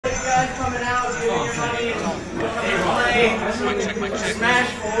Hey, Smash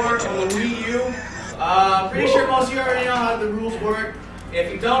 4 on the Wii U. Pretty sure most of you already know how the rules work.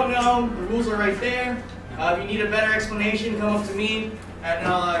 If you don't know, the rules are right there. If you need a better explanation, come up to me and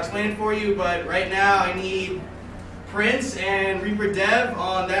I'll explain it for you. But right now, I need Prince and Reaper Dev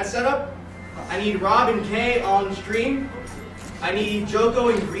on that setup. I need Rob and Kay on stream. I need Joko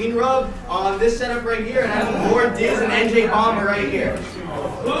and Green Rub on this setup right here, and I need Lord Diz and NJ Bomber right here.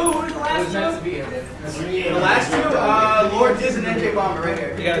 Who's the last two? The last two, Lord Diz and NJ Bomber right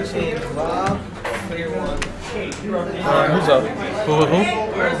here. You gotta change Rob, clear one. Who's up? Who?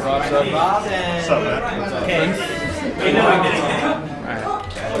 Rob's up. Rob and What's up, man? Kay.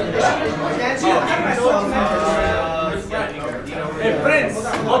 Hey, Prince,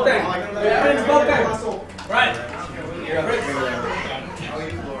 open. Prince, open. Right.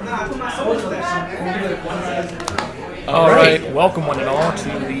 Alright, welcome one and all to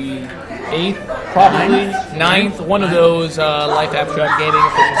the 8th, probably 9th, one of those Life Abstract Gaming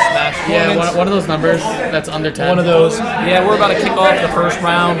official Smash tournaments. Yeah, one of those numbers that's under 10. One of those. Yeah, we're about to kick off the first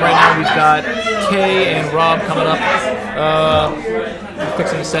round. Right now we've got Kay and Rob coming up. We're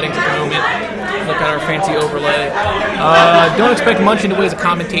fixing the settings at the moment. Look at our fancy overlay. Don't expect much in the ways of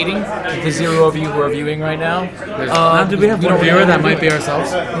commentating. The 0 of you who are viewing right now. Do we have one viewer that might be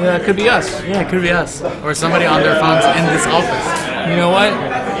ourselves? Yeah, it could be us. Yeah, it could be us. Or somebody on their phones in this office. You know what?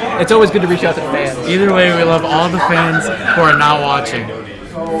 It's always good to reach out to the fans. Either way, we love all the fans who are now watching.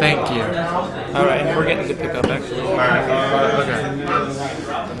 Thank you. Alright, and we're getting a good pickup actually. Okay.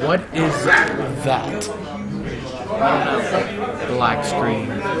 What is that? Black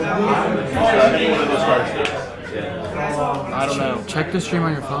screen. I don't know. Check the stream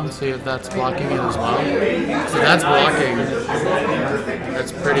on your phone, see if that's blocking it as well. So that's blocking.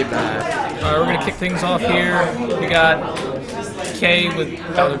 That's pretty bad. Alright, we're gonna kick things off here. We got Kay with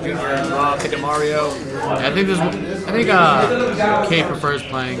Bowser Jr. and Rob picking Mario. Yeah, I think Kay prefers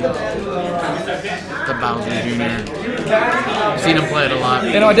playing the Bowser Jr. I've seen him play it a lot.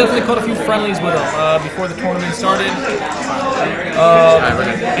 You know, I definitely caught a few friendlies with him before the tournament started.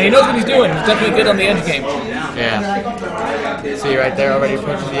 And he knows what he's doing. He's definitely good on the edge game. Yeah. See right there, already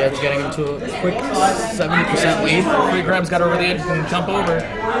approaching the edge, getting him to a quick 70% lead. Free grabs got over the edge and jump over.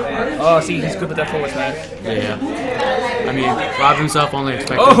 Oh, see, he's good with that forward smash. Yeah. I mean, Rob himself only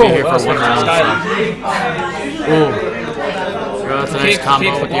expected to be here for one round. So. Ooh. That's a nice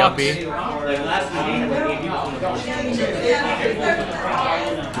combo with the up B. He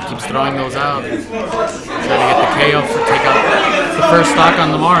keeps throwing those out. Trying to get the KO for take out the first stock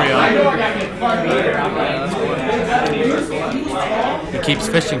on the Mario. He keeps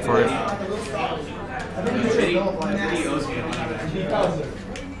fishing for it.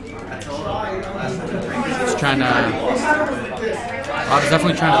 He's trying to... Rob's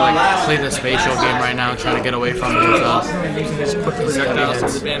definitely trying to like play the spatial game right now, trying to get away from himself. Using his quick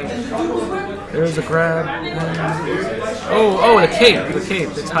projectiles. There's a grab. Oh, the cape. The cape.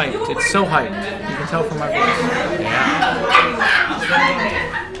 It's hyped. It's so hyped. You can tell from my voice.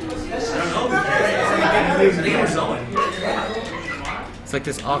 It's like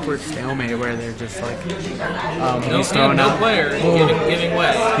this awkward stalemate where they're just like, he's throwing out player giving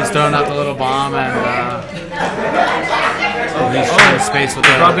way. He's throwing out the little bomb and he's trying to space with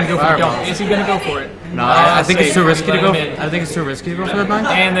the Rob gonna go for the fireball. dunk. Is he gonna go for it? No, I think it's too risky to go. I think it's too risky to go for the dunk.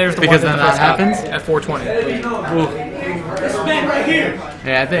 And there's the because one then that happens at 420.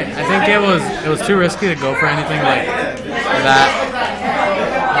 Yeah, I think it was too risky to go for anything like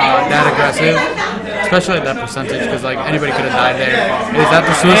that aggressive. Especially at that percentage, because like anybody could have died there. Is that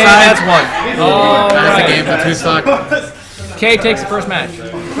the suicide? That's one. Oh, that's the game for 2 stock. Kay takes the first match.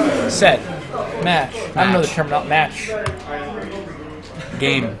 Set. Match. I don't know the term, not match.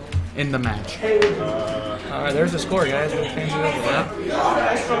 Game. In the match. Alright, there's the score, guys. Alright,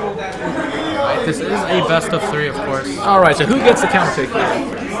 this is a best of 3, of course. Alright, so who gets the counter pick here?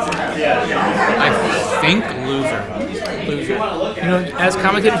 I think loser. Loser. You know, as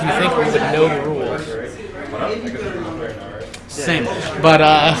commentators, you think we would know the rules. Same. But,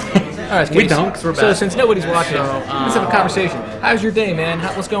 Alright, we don't, because we're bad. So, since nobody's watching, let's have a conversation. How's your day, man?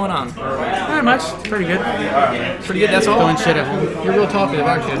 What's going on? Not much. Pretty good. Pretty good, that's all? Doing shit at home. You're real talkative,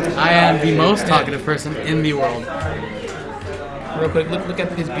 aren't you? I am the most talkative person in the world. Real quick, look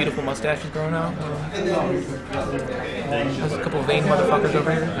at his beautiful mustache he's growing out. There's a couple of vain motherfuckers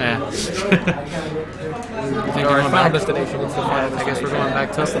over here. Yeah. Alright, final destination. It's the final. I guess we're going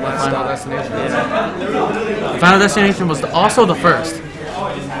back to the final destination. The final destination was also the first.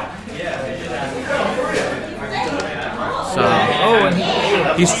 So, and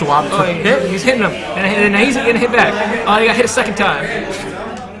he swapped. He's hitting him, and he's getting hit back. Oh, he got hit a second time.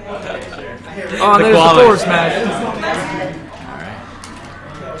 Oh, there's the forward smash.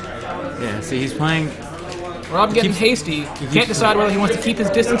 See, he's playing. Rob getting hasty. Can't decide whether he wants to keep his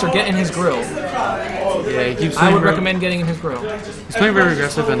distance or get in his grill. Yeah, he keeps. I would recommend getting in his grill. He's playing very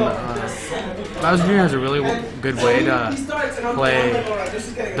aggressive, and Bowser Jr. has a really good way to play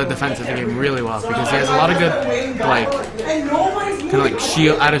the defensive game really well because he has a lot of good, like, kind of like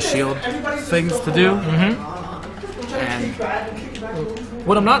shield out of shield things to do. And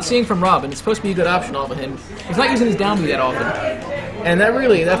what I'm not seeing from Rob, and it's supposed to be a good option off of him, he's not using his down B that often, and that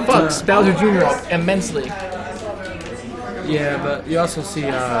fucks Bowser Jr. up immensely. yeah, but you also see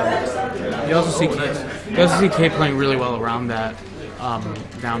K playing really well around that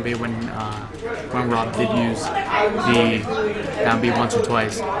down B when Rob did use the down B once or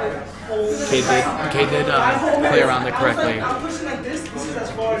twice. K did play around it correctly.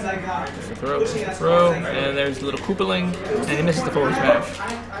 Throw, and there's a little Koopaling, and he misses the forward smash.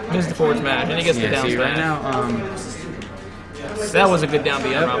 And he gets the down see, smash. right now, That was a good down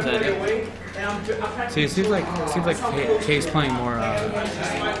B on Rob's end. see, it seems like K's playing more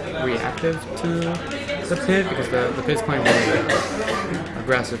reactive to the pit because the pit's playing really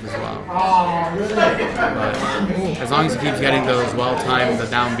aggressive as well. But as long as he keeps getting those well-timed the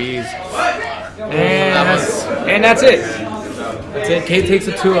down Bs, And that's it. that's it. K takes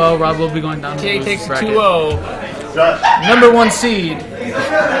a 2-0. Rob will be going down. K to takes a bracket. 2-0. Number 1 seed.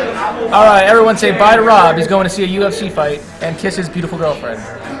 All right, everyone say bye to Rob. He's going to see a UFC fight and kiss his beautiful girlfriend.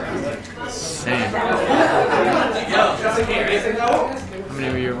 Same.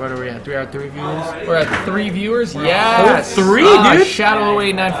 What are we at? 3 viewers? We're at 3 viewers? Yes! Oh, 3, dude?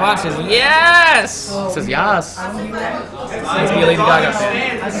 Shadow0895 says yes! It says yes. Must be a Lady Gaga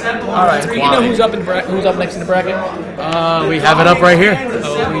fan. All right, do you know who's up next in the bracket? We have it up right here.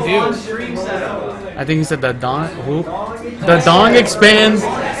 Oh, we do. I think he said the Dong. Who? The Dong expands.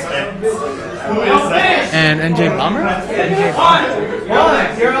 And NJ Bomber?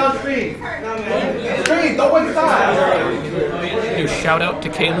 Do shout out to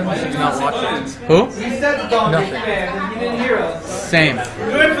Kaylin. She's not watching. Who? Nothing. Same.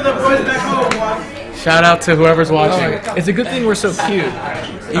 Shout out to whoever's watching. It's a good thing we're so cute.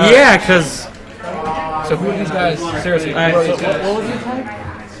 Yeah, because. So who are these guys? Seriously, who are these guys? What was your type?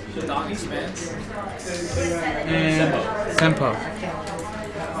 And Senpo.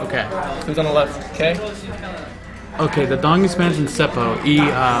 Okay. Who's on the left? Okay. Okay, the Dong expands and Seppo.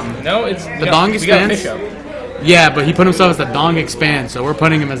 No, it's The Dong expands? We got Yeah, but he put himself as the Dong expands, so we're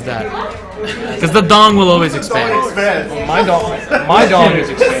putting him as that. Because the Dong will always expand. My dong is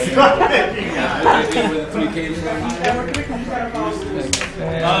expanding.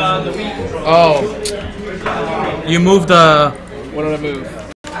 Oh. You moved the. What did I move?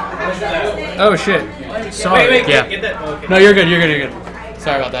 Oh shit. Sorry. Wait, Yeah. get that. Okay. No, you're good.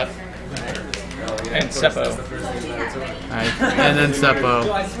 Sorry about that. And Seppo. Alright, and then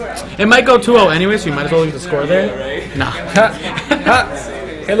Seppo. It might go 2-0 anyway, so you might as well leave the score there. Nah.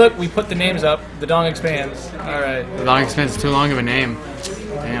 Hey, look, we put the names up. The dong expands. All right. The Dong expands is too long of a name.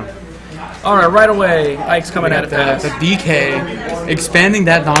 Damn. All right, away. Ike's coming at it The fast. DK expanding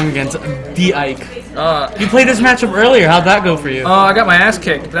that Dong against D Ike. Uh, You played this matchup earlier. How'd that go for you? I got my ass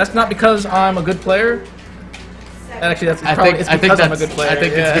kicked. But that's not because I'm a good player. Actually, that's probably it's because I'm a good player. I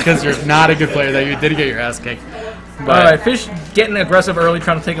think it's because you're not a good player that you did get your ass kicked. But All right, Fish getting aggressive early,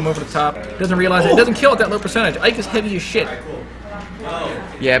 trying to take him over the top. Doesn't realize it doesn't kill at that low percentage. Ike is heavy as shit.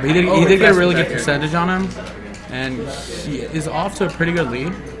 yeah, but he did get a really good percentage on him, and he is off to a pretty good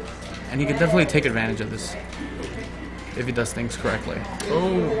lead, and he can definitely take advantage of this if he does things correctly.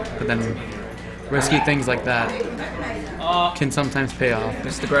 Oh, But then risky things like that can sometimes pay off.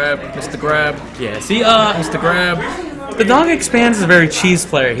 missed the grab. Yeah, see, Missed the grab. the Dong expands is a very cheese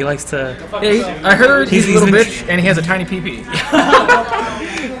player. He likes to. Yeah, I heard he's a little in- bitch, and he has a tiny pee-pee.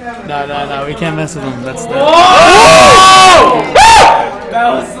 No, we can't mess with him. That's the. That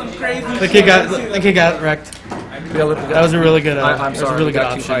was some crazy The kid got wrecked. That was a really good. I'm that was sorry, a really we good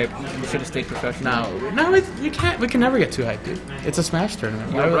got too option. hyped. You should have stayed professional. No, you can't. We can never get too hyped, dude. It's a Smash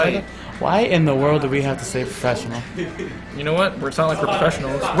tournament. You're right. Why in the world do we have to stay professional? You know what? It's not like we're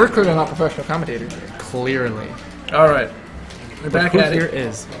professionals. We're clearly not professional commentators. Clearly. All right. We're back Who at here it.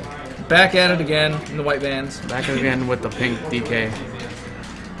 is Back at it again in the white vans. back again with the pink DK.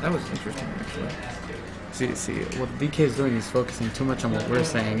 That was interesting, actually. See, what DK is doing is focusing too much on what we're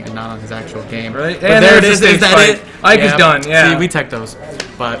saying and not on his actual game. Right? But And there it there's is. the Is that stage it? fight. Ike is done, yeah. See, we tech those,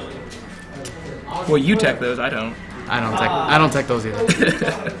 but Well, you tech those. I don't. I don't tech those either.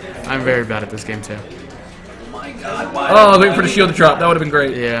 I'm very bad at this game too. Oh, I was waiting for the shield to drop. That would have been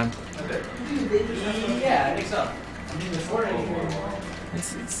great. Yeah. Yeah, I think so.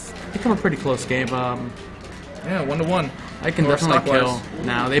 It's become a pretty close game. Yeah, 1-1. I can Or definitely stock-wise. kill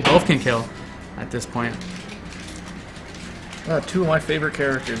now. They both can kill. at this point. Two of my favorite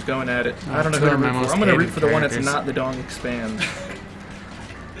characters going at it. I don't know two who to of my root for. most I'm going to root hated for the one that's characters. not the Dong Expands.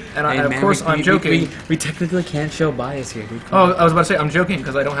 And Hey, of man, course, I'm joking. We technically can't show bias here, dude. Come Oh, on. I was about to say, I'm joking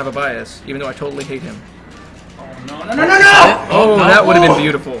because I don't have a bias, even though I totally hate him. No! Oh, that would have been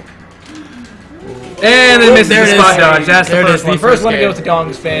beautiful. And they missed there the it spot is. dodge. That's There the it first is, one. the First first one to game. go with the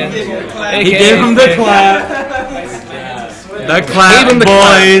Dong Span. He gave him the clap. The clap, Gave him the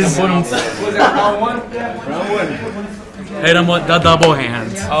boys. clap. Hit him with the double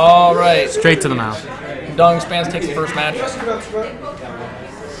hands. All right. Straight to the mouth. Dong Expands takes the first match.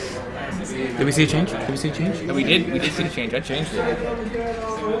 Did we see a change? Did we see a change? And we did see the change. I changed it.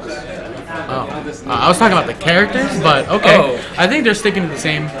 Oh. I was talking about the characters, but okay. Oh. I think they're sticking to the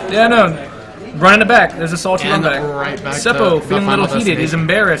same. Yeah, no. Running it back. There's a salty run And back. right back Seppo to feeling a the little final heated. He's destination.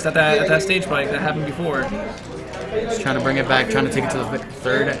 embarrassed at that stage spike that happened before. Just trying to bring it back, trying to take it to the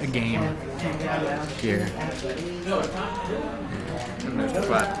third game here. And there's the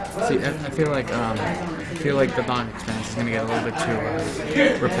flat. See, I feel like the Dong Expanse is gonna get a little bit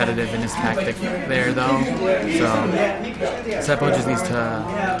too repetitive in his tactic there, though. So Seppo just needs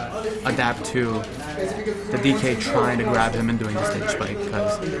to adapt to the DK trying to grab him and doing the stage spike,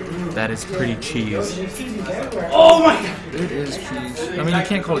 because that is pretty cheese. Oh my God! It is cheese. I mean, you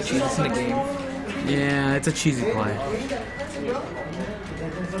can't call it cheese. It's in the game. Yeah, it's a cheesy play.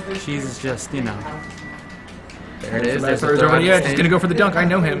 Cheese is just, you know. There it is. There's There's the over the edge. He's stage. gonna go for the dunk. I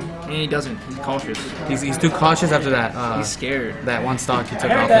know him. And he doesn't. He's cautious. He's too cautious after that. He's scared. That one stock he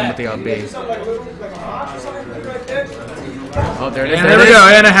took off him with the up-B. Oh, there it is. And there we go.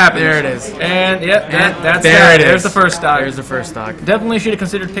 And it happened. There it is. And yep, that's there that. it is. There's the first stock. There's the first stock. Definitely should have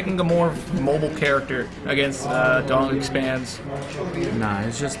considered picking a more mobile character against Dong Expands. Nah,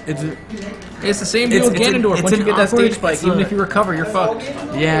 it's just It's the same deal with it's Ganondorf. it's Once you an get that awkward- stage spike, it's even a- if you recover, you're fucked.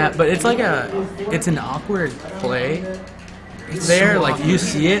 yeah, but it's like it's an awkward play. There, so like you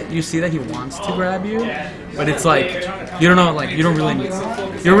see that he wants to grab you, but it's like you don't know, like you don't really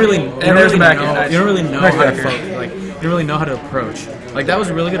know how to approach. Like that was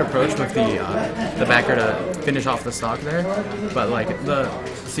a really good approach with the backer to finish off the stock there, but like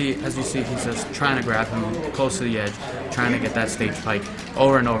as you see, he's just trying to grab him close to the edge, trying to get that stage spike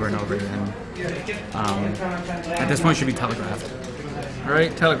over and over and over again. At this point, it should be telegraphed.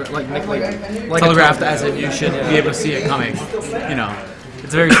 Right? Like Telegraphed as in you should be able to see it coming. You know,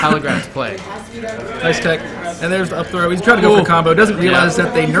 it's a very telegraphed play. Nice tech. And there's the up throw. He's trying to go for combo. Doesn't realize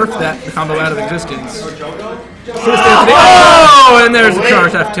that they nerfed that combo out of existence. Oh! And there's the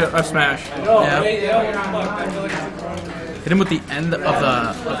charge F smash. Yeah. Hit him with the end of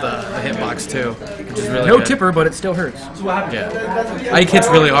the hitbox too, which is really No good. tipper, but it still hurts. Yeah. Ike hits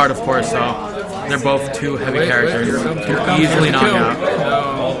really hard, of course, so they're both two heavy characters. Easily knocked out.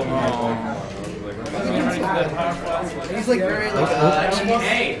 He's like very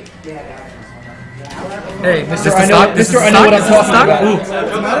Hey, Mr. This I is know, stock? This Mr. is I know what I'm stock?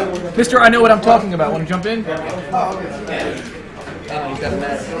 talking about. This is Mr. I know what I'm talking about. Want to jump in?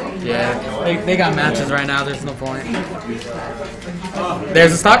 Yeah, they got matches right now. There's no point.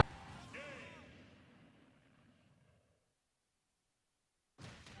 There's a stock.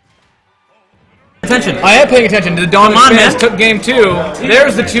 Attention. I am paying attention. The Dong Come on, Expanse man. took game 2.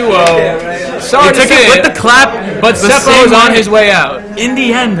 There's the 2-0. Sorry He to took say it with the clap, but the Seppo's same on way. his way out. In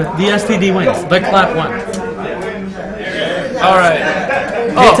the end, the STD wins. The clap won. All right.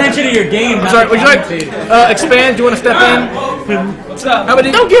 Pay attention to your game. I'm sorry. Would you like expand? Do you want to step in? How about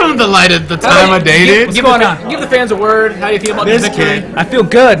Don't give him the time of day, dude. Give the fans a word. How do you feel about this victory? I feel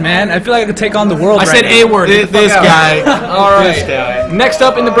good, man. I feel like I could take on the world. I said a word. This guy. All right. Next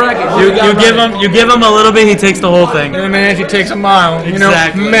up in the bracket, You give him a little bit, he takes the whole thing. And man, she takes a mile. You know,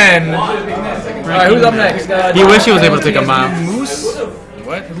 Exactly. men. All right, who's up next? He wish he was able to take a mile. Moose.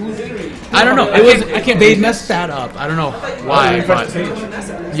 What? I don't know. I can't. They messed that up. I don't know why. But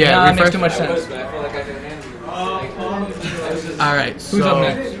yeah, Nah, it makes refresh. too much sense. All right. Who's up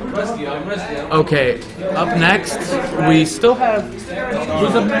next? Okay. Up next, we still have.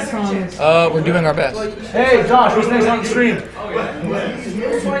 Who's up next? We're doing our best. Hey, Josh, who's next on the stream?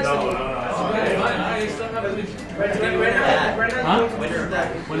 Huh? Winner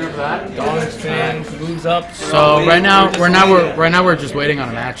of that. Dong Expands moves up. So right now we're just waiting on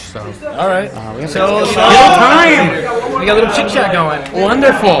a match. So All right. so time. We got a little chit chat going.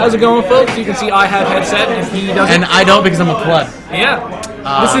 Wonderful. How's it going, folks? You can see I have headset and he doesn't. And I don't because I'm a pleb. Yeah.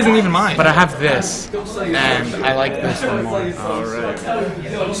 This isn't even mine. But I have this, and I like this one more. All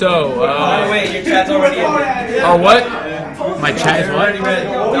right. So, Wait, your chat's already in. our what? My chat is what?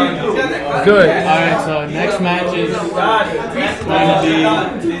 Good. Alright, so next match is going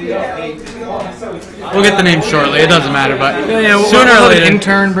to be... We'll get the name shortly, it doesn't matter, but sooner or later...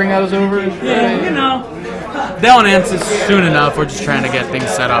 Intern bring us over. Yeah, you know. They'll answer soon enough, we're just trying to get things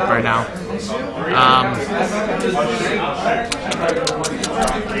set up right now.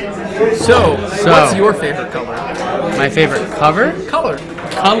 So, what's your favorite color? My favorite cover? Color.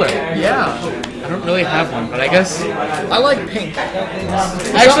 Color. Yeah. I don't really have one, but I guess... I like pink.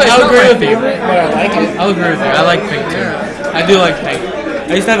 Actually, I'll agree with you. But I like it. I'll agree with you. I like pink too. I do like pink.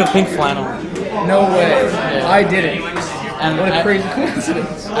 I used to have a pink flannel. No way. I didn't. And What a crazy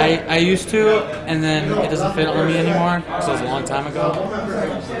coincidence. I used to, and then it doesn't fit on me anymore, because it was a long time ago.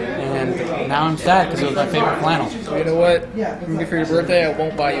 And now I'm sad because it was my favorite flannel. So you know what? Maybe for your birthday, I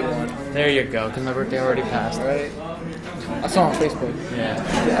won't buy you one. There you go, because my birthday already passed. Right? I saw on Facebook.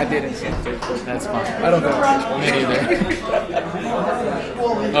 Yeah, I didn't see on Facebook. that's fine. I don't go on Facebook. Me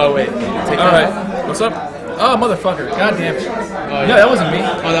neither. Oh, wait. Take Alright. What's up? Oh, motherfucker. God damn it. Oh, No, yeah. that wasn't me.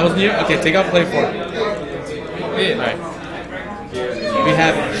 Oh, that wasn't you? Okay, take out play 4. Yeah. Alright. We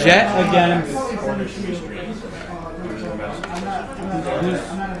have Jet against...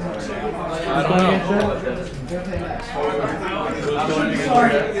 I don't know.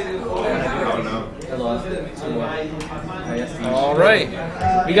 All right.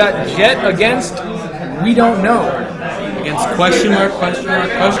 We got Jet against We Don't Know. Against question mark, question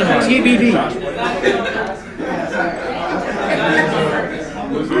mark, question mark. TBD.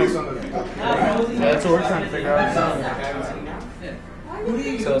 That's what we're trying to figure out.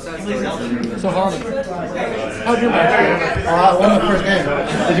 So Harlan, how'd your match I won the first game.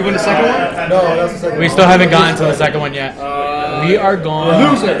 go? Did you win the second one? No, that's the second We one. still haven't gotten to the second one yet. We are going.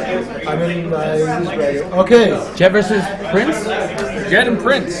 Loser. I'm in my loose bracket. Okay. Jet versus Prince? Jet and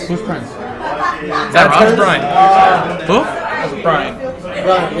Prince. Who's Prince? That's Brian. Who? That's Brian.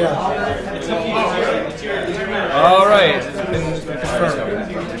 Right, yeah. All right. It's been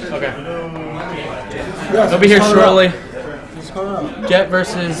confirmed. Okay. Yes, They'll be here call it shortly. up. Just call it up. Jet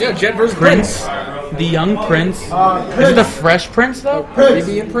versus Yeah, Jet versus Prince. The young Prince. Is it the fresh Prince though? Prince.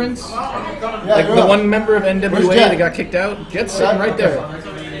 Maybe a Prince? Yeah, Like you're the up. one member of Where's NWA Jet? that got kicked out? Jet's sitting right there. Where's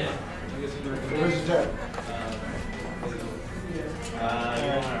the jet?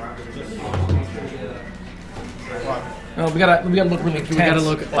 No, we gotta look really tense. gotta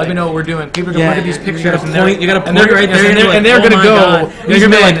look, like we know what we're doing. People are gonna look at these pictures. You gotta and they're- point. You gotta and point they're- right there, and they're gonna go. You're These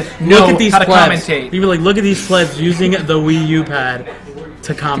gonna be men like, know look at these how to plebs. commentate. You're like, look at these plebs using the Wii U pad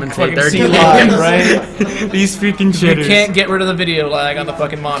to commentate Fucking their see games, live, right? These freaking You shitters. can't get rid of the video lag on the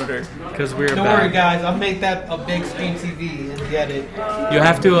fucking monitor. Because we're Don't worry, bad. guys. I'll make that a big screen TV and get it. You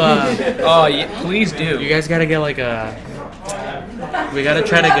have to. Oh, yeah, please do. You guys gotta get like a. We gotta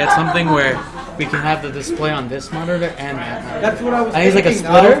try to get something where we can have the display on this monitor and that monitor. That's what I was I use like a thinking. I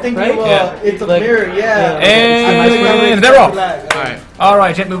splitter, was thinking right? of, Yeah. It's a Like- mirror, yeah. And they're off. Alright. All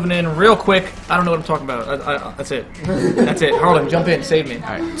right, Jet moving in real quick. I don't know what I'm talking about. That's it. That's it. Harlan, jump in, save me.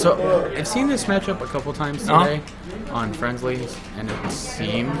 Alright. So I've seen this matchup a couple times today on Friendlies, and it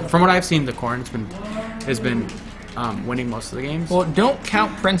seemed, from what I've seen, the Corn has been winning most of the games. Well, don't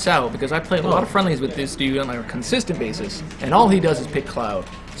count Prince out because I play a lot of friendlies with this dude on like a consistent basis, and all he does is pick Cloud.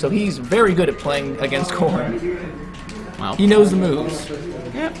 So he's very good at playing against Corn. Well, He knows the moves.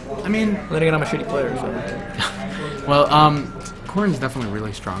 yeah. I mean, Then again, I'm a shitty player, so. well, Corn's definitely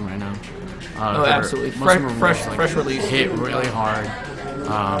really strong right now. Oh, they're- absolutely. most of them are Fresh release. hit really hard.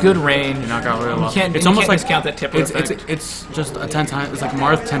 Good range. You knock out really well. You can't, it's you almost can't like discount that tipper effect. it's just a 10 times. It's like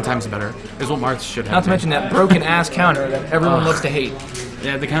Marth 10 times better. Is what Marth should have. Not to mention that broken ass counter that everyone loves to hate.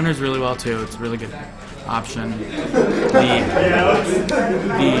 Yeah, the counter is really well too. It's a really good option.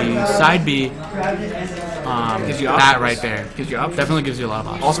 The side B, Gives you that options. right there, Gives you options. definitely gives you a lot of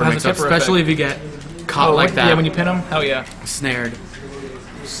options. Also for has a mix-ups, tipper especially if you get caught like that. Yeah, when you pin him, hell yeah. Snared,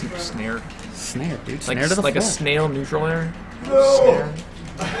 Snared. snared, dude, Like, snared to the like a floor. snail neutral air.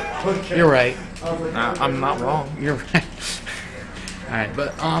 You're right. Nah, I'm not wrong. You're right. All right,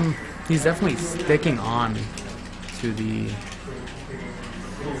 but he's definitely sticking on to the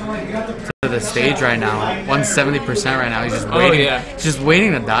stage right now. 170% right now. He's just waiting. yeah. He's just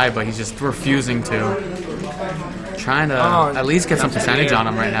waiting to die, but he's just refusing to. Trying to at least get some percentage on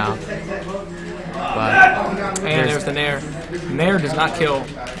him right now. But And there's the Nair. Nair does not kill,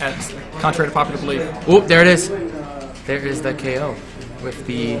 as contrary to popular belief. oh, there it is. There is the KO with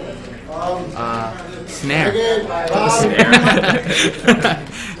the snare.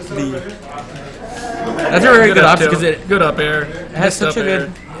 That's a very good option because it Good up air. has Missed such a up air.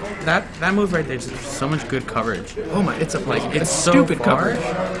 good that move right there. Just so much good coverage. Oh my! It's a Like it's so stupid far,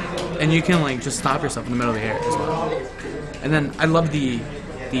 coverage. and you can like just stop yourself in the middle of the air as well. And then I love the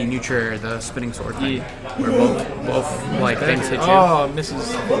neuter, the spinning sword thing, where both like things hit you. Oh, misses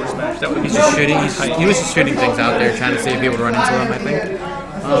smash. That would be He's just shooting. He was just shooting things out there, trying to see if he would run into them. I think.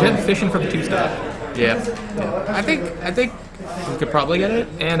 Jet fishing for the 2-stop. Yeah. I think we could probably get it.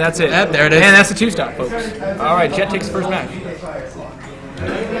 And that's it. Yep, there it is. And that's the 2-stop, folks. All right, Jet takes the first match.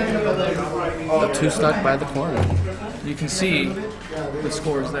 The 2 stuck by the corner. You can see the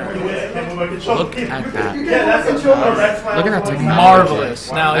scores there. Look at that. Look at that technology.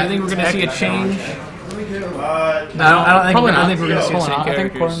 Marvelous. Now, you think we're going to see a change? No, I don't think we're going to see the same I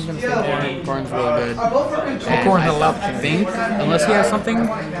think characters. Corn's going to stay. Corn's really good. And Corn's not allowed to I think, unless he has something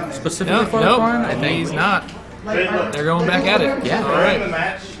specifically for Nope, Corn, I think he's not. They're going back at it. Yeah. All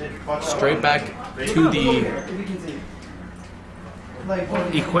right. straight back to the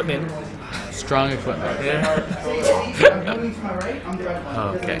Equipment. strong equipment. Yeah.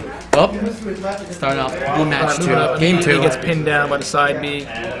 Okay. Well, starting off the match two, game He 2. gets pinned down by the side B.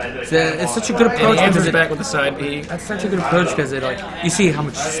 It's such a good And approach he because enters it, back with the side B. that's such a good approach because it you see how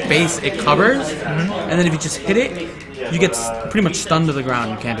much space it covers, and then if you just hit it, you get pretty much stunned to the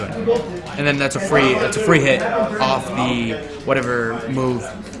ground. You can't do it, and then that's a free hit off the whatever move,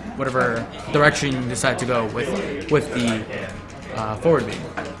 whatever direction you decide to go with the forward beam.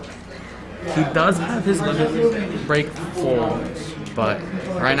 He does have his limit break full, but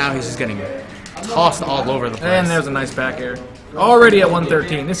right now he's just getting tossed all over the place. And there's a nice back air. Already at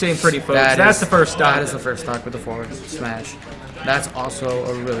 113. This ain't pretty, folks. That's the first stop. That is the first stock with the forward smash. That's also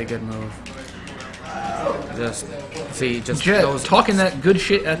a really good move. Just Jet those talking that good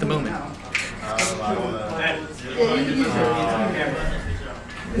shit at the moment.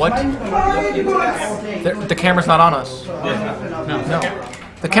 What? The camera's not on us. No.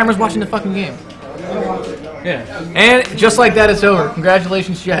 The camera's watching the fucking game. Yeah. And just like that, it's over.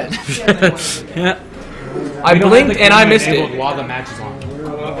 Congratulations, Jet. Yeah. I blinked and I missed it. While the match is on.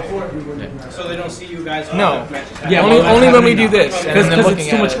 So they don't see you guys. No. Yeah, Only when we do this. And then Because looking it's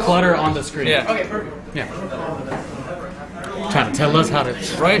too at much it. clutter on the screen. Yeah. Okay, perfect. Yeah. Trying to tell us how to.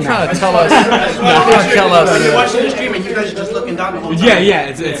 Right? Trying to tell us. Trying to tell You're us. watching the stream and you guys are just looking down the whole time. Yeah.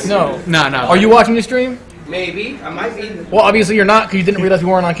 It's No. No. Are you watching the stream? Maybe. I might be. Well, obviously you're not because you didn't realize we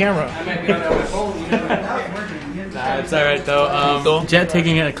weren't on camera. It's alright though. Jet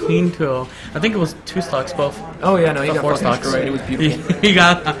taking a clean 2. I think it was 2 stocks both. Oh yeah, no, he got 4 fucking stocks. destroyed. It was beautiful. He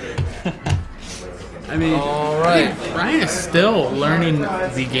got. I mean, All right. Ryan is still learning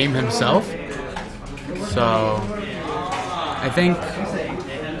the game himself, so I think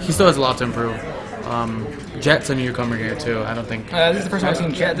he still has a lot to improve. Jet's a newcomer here too. I don't think. This is the first time I've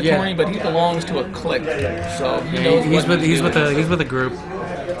seen Jet at the tourney, but he belongs to a clique, so he knows He's what with a group.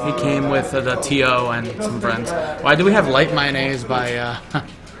 He came with the TO and some friends. Why do we have light mayonnaise by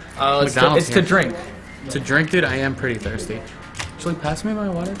McDonald's it's here? to drink. To drink, dude? I am pretty thirsty. Actually, pass me my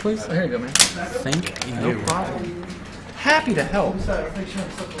water, please. Oh, here you go, man. Thank you. No problem. Happy to help.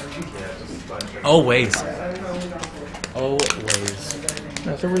 Always. Always.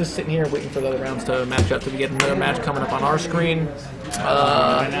 No, so we're just sitting here waiting for the other rounds to match up. So we get another match coming up on our screen.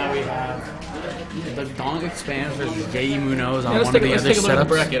 Right now we have the Dong Expands versus J.E. Munoz on Yeah, one of the let's other take a look at the setups.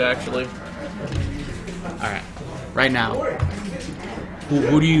 bracket, actually. Alright. Right now.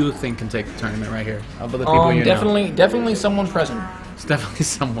 Who do you think can take the tournament right here? Of the people you know? Definitely someone present. It's definitely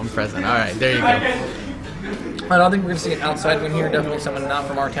someone present. Alright, there you go. I don't think we're going to see an outside win here. Definitely someone not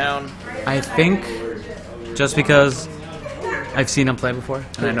from our town. I think just because I've seen him play before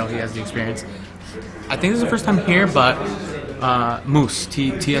and I know he has the experience. I think this is the first time here, but Moose,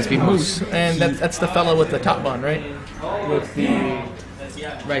 TSB Moose. And that's the fellow with the top bun, right? With the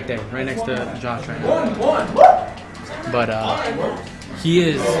right there, right next to Josh right now. But he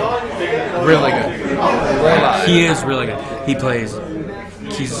is really good. He is really good. He plays.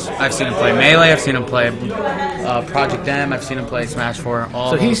 I've seen him play Melee. I've seen him play Project M. I've seen him play Smash 4.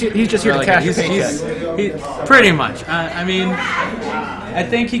 All So he's just here to cash your he's, paycheck. pretty much. I mean, I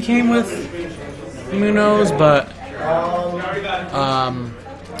think he came with Munoz, but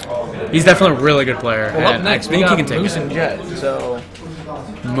he's definitely a really good player. Well, up and next I we think got he can take Moose it. and Jet. So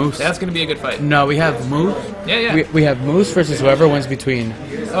Moose. that's going to be a good fight. No, we have Moose. Yeah. We have Moose versus whoever wins between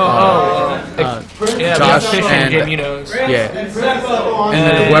Yeah, Josh Fish and Jim Munoz. yeah, and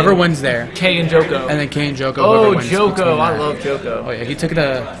then whoever wins there, K and Joko. and then K and Joko. Oh, whoever wins Joko! between I that. love Joko. Oh yeah, he took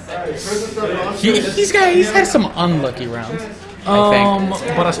he's had some unlucky rounds. I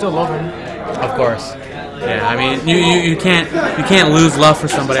think, But I still love him. of course. Yeah, I mean, you can't lose love for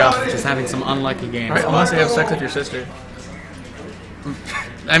somebody else for just having some unlucky games. Right, unless they have sex with your sister.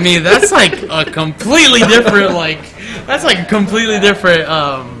 I mean, that's like a completely different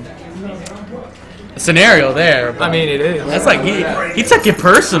scenario there. I mean, it is. That's like he took it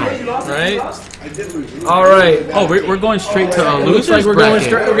personal. Right? All right. Oh, we're going straight to a Looks losers like we're bracket. going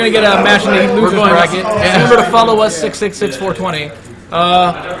straight. We're gonna get a match in the losers going- bracket. yeah. Remember to follow us 666-420.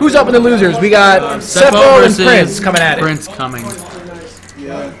 Who's up in the losers? We got Seppo Seppo and versus Prince coming at it. Prince coming.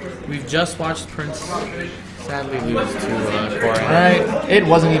 We've just watched Prince sadly lose to Corey. Right? It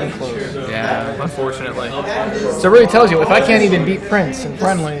wasn't even close. Yeah. Unfortunately. So it really tells you if I can't even beat Prince in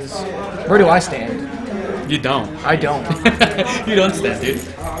friendlies, where do I stand? You don't. I don't. You don't stand, dude.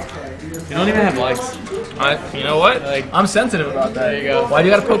 You don't even have likes. You know what? Like, I'm sensitive about that. There you go. Why do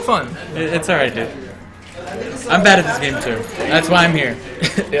you gotta poke fun? It's alright, dude. I'm bad at this game too. That's why I'm here.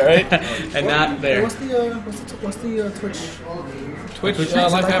 Yeah, right? And not there. What's the Twitch? Twitch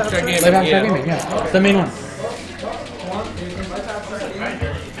live abstract gaming. Live abstract gaming, yeah. It's the main one.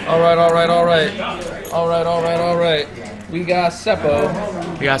 All right. We got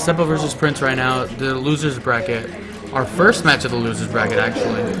Seppo. We got Seppo versus Prince right now. The losers bracket. Our first match of the losers bracket,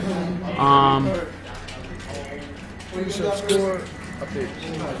 actually. Score update.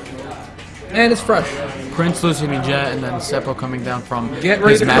 And it's fresh. Prince losing to Jet, and then Seppo coming down from Get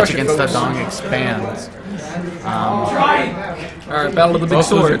ready his to match crush it, against folks. Tadong expands. All right, battle of the big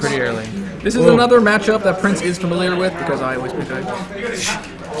Both losing swords. pretty early. This is another matchup that Prince is familiar with because I always pick it.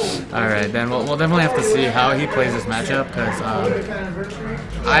 All right, then we'll definitely have to see how he plays this matchup because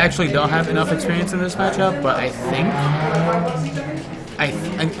I actually don't have enough experience in this matchup, but I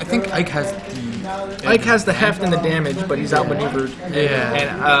think Ike has the Ike has the heft and the damage, but he's outmaneuvered. Yeah.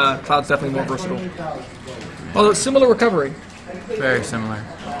 And Cloud's definitely more versatile. Although similar recovery. very similar,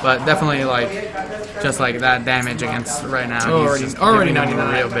 but definitely like just like that damage against right now. Already- he's just already giving him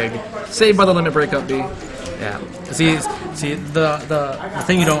 99. real big. Saved by the limit breakup B. Yeah. See the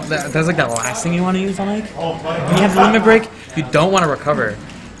thing you don't that's like the last thing you want to use on Ike. When you have the limit break, you don't want to recover.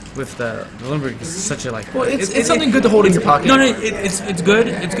 With the limit break, is such a like. Well, it's something good to hold in your pocket. No, it's good.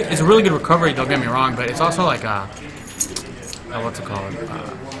 It's good. It's a really good recovery. Don't get me wrong, but it's also like what's it called?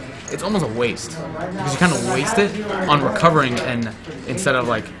 It's almost a waste because you kind of waste it on recovering and instead of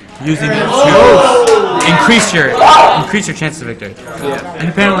like using it to increase your chances of victory. Yeah. And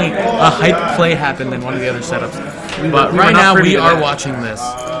apparently a hype play happened in one of the other setups. But we right were not now privy we to are that. watching this.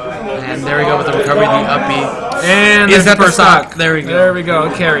 And there we go with the recovery, the up B. And Is there's that the first stock? There we go. There we go.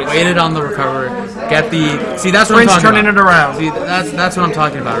 It carries. Waited on the recover. Get the that's what Prince I'm talking turning about. it around. See, that's what I'm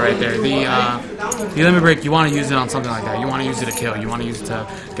talking about right there. The limit break, you want to use it on something like that. You want to use it to kill. You want to use it to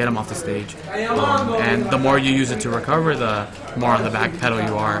get him off the stage. And the more you use it to recover, the more on the back pedal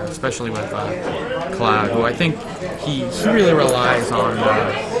you are. Especially with Cloud, who I think he really relies on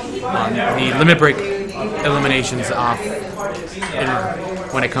the limit break eliminations off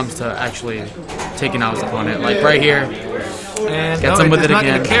when it comes to actually taking out his opponent. Like right here, And gets him with it's it not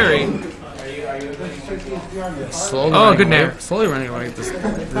again. gonna carry. Slowly Oh, running good away, nair. slowly running away with this.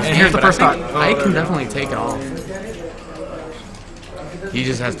 And here's the but first I think stock. I can definitely take it off. He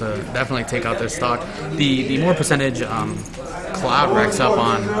just has to definitely take out this stock. The more percentage Cloud racks up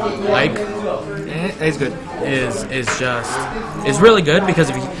on Ike He's good. is really good because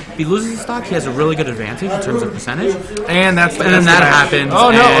if he loses the stock, he has a really good advantage in terms of percentage. And that's And then that happens.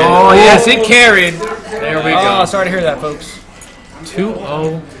 Oh no! and- Oh yes, it carried. There we Oh, go. sorry to hear that, folks.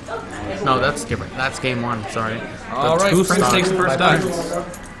 2-0. No, that's different. That's game one. Sorry. All right, two Prince stock takes the first by stock.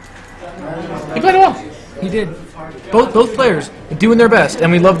 Prince. He played well. He did. Both players doing their best,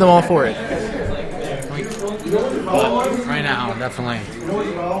 and we love them all for it. But right now, definitely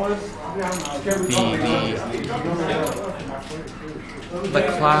the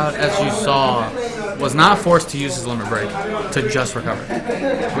Cloud, as you saw, was not forced to use his limit break to just recover.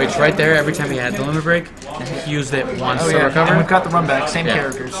 Which right there, every time he had the limit break, he used it once to recover. And we've got the run back. Same Yeah,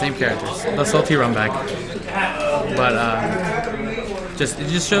 characters. Same characters. The salty run back. But it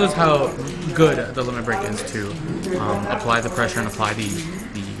just shows how good the limit break is to apply the pressure and apply the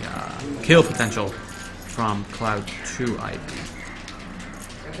kill potential from Cloud to Ike.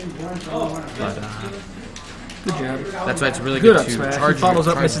 But Good job. that's why it's really Good good up to smash. charge. He follows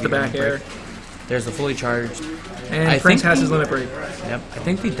up, charge misses the back limit air. break. There's the fully charged. And I Prince think has his limit break. Yep. I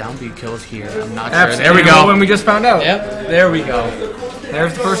think the down B kills here. I'm not sure. Absolutely. There we go. When we just found out. Yep. There we go.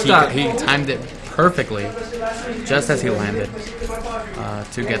 There's the first stock. He timed it perfectly, just as he landed,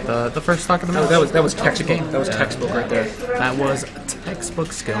 to get the first stock of the match. That was textbook. That was textbook right there. That was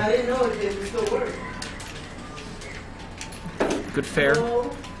textbook skill. Good fair.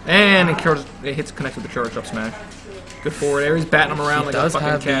 And it hits connects with the charge up smash. Good forward air. He's batting him around He like does a fucking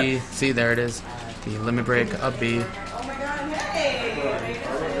have cat. the see there it is, the limit break up B.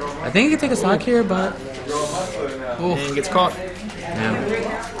 I think he can take a stock here, but And gets caught. yeah.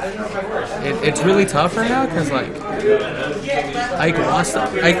 it's really tough right now because like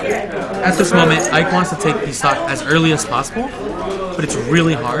at this moment Ike wants to take the stock as early as possible, but it's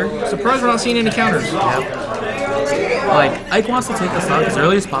really hard. Surprised we're not seeing any counters. Yep. Like Ike wants to take the stock as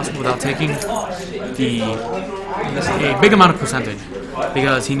early as possible without taking a big amount of percentage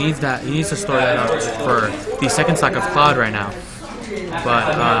because he needs to store that up for the second stock of Cloud right now.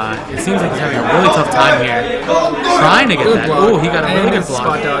 But it seems like he's having a really tough time here trying to get that. Oh, he got a really good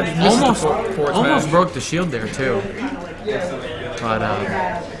block. Almost broke the shield there too. But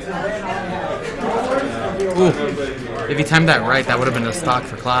ooh, if he timed that right, that would have been a stock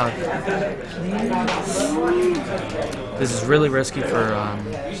for Cloud. This is really risky for.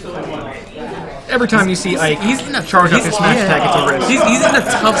 Every time you see Ike, he's in a charge up his smash attack. It's a risk. He's in a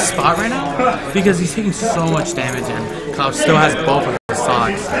tough spot right now because he's taking so much damage and Cloud still has both of his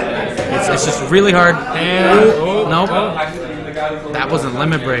stocks. It's just really hard. And nope, that wasn't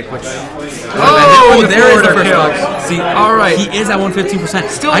limit break, which. Oh, there is the first stock. See, all right, he is at 115%.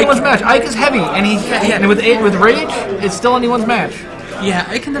 Still anyone's match. Ike is heavy, and and with rage, it's still anyone's match. Yeah,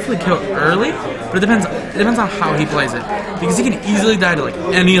 I can definitely kill early, but it depends on how he plays it. Because he can easily die to like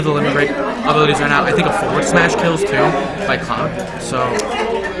any of the limit break abilities right now. I think a forward smash kills too by Cloud. So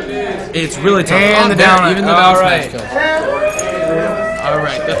it's really tough. And the down, even the down smash kills.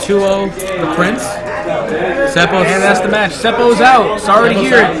 Alright, the 2-0, the Prince. Seppo. And that's the match. Seppo's out. Sorry to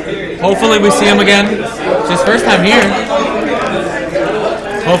hear it. Hopefully we see him again. It's his first time here.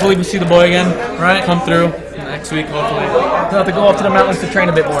 Hopefully we see the boy again. Right. Come through next week, hopefully. He'll have to go up to the mountains to train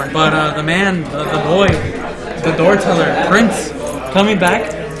a bit more. But the man, the boy, the door teller, Prince, coming back,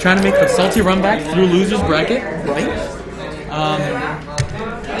 trying to make the salty run back through loser's bracket. Right.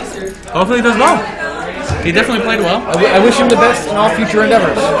 Hopefully he does well. He definitely played well. I wish him the best in all future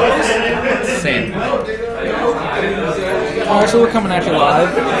endeavors. Same. So we're coming at you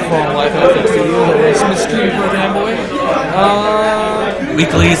live from Life After Studios at Smith Street for Fanboy.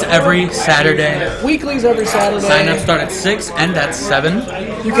 Weeklies every Saturday. Weeklies every Saturday. Sign-ups start at 6 and at 7.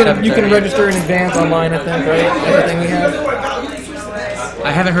 You can register in advance online, I think, right? Everything we have.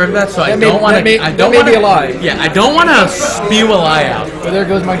 I haven't heard of that, so I don't want to. I don't want to be a lie. Yeah, I don't want to spew a lie out. But there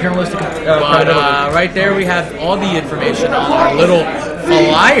goes my journalistic. But right there, we have all the information on our little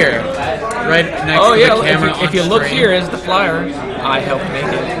flyer right next to the camera. If you look here, is the flyer. I helped make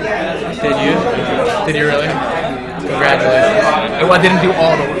it. Did you? Did you really? Congratulations. Well, I didn't do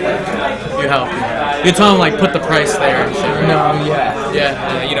all the work. You helped. You told him like put the price there and shit. No, yeah.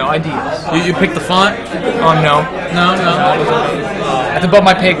 Yeah. Ideas. You picked the font? Oh no. No. That's above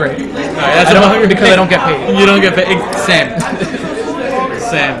my pay grade. Right, because I don't get paid. You don't get paid. Same.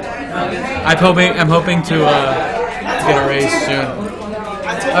 I'm hoping to get a raise soon.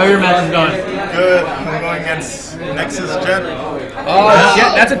 How are your matches going? Good. I'm going against Nexus Jet. Oh,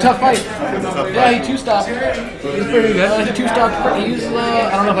 yeah, that's a tough fight. Yeah, he two-stopped. He's pretty good. He's a two-stopped. He's,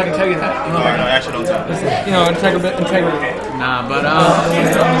 I don't know if I can tell you that. No, actually don't tell me. Integrity. Nah, but,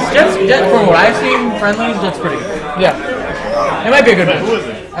 Jet, from what I've seen, friendlies, Jet's pretty good. Yeah. It might be a good match. Who is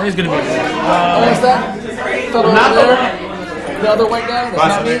it? I think it's going to be a good match. What's that? Fellow over there? The other white guy? That's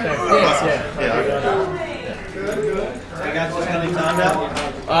not me?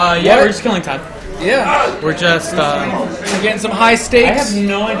 Yeah, we're just killing time. Yeah. We're just, We're getting some high stakes. I have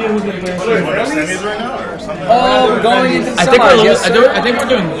no idea who's going to play. Semis right now or something? Oh, we're going into the I think we're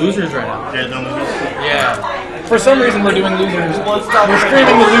doing losers right now. Yeah, no losers. Yeah. For some reason, we're doing losers. We're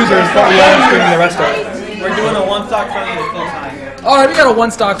screaming the losers, but we aren't screaming the rest of it. We're doing a one-stock friendly with full time. Alright, we got a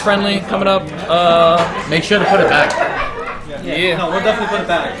one-stock friendly coming up. Make sure to put it back. Yeah. No, we'll definitely put it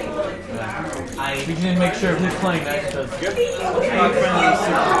back. We can make sure who's playing next. Stock friendly,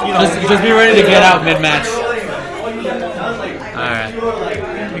 Just be ready to get out mid-match. Alright.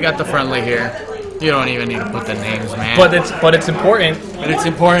 We got the friendly here. You don't even need to put the names, man. But it's important. But it's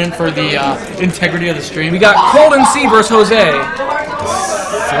important for the integrity of the stream. We got Colton C versus Jose.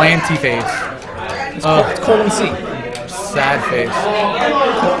 Slanty face. It's Colton C. Sad face.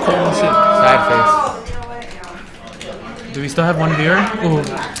 Colton C. Sad face. Do we still have one viewer? Ooh,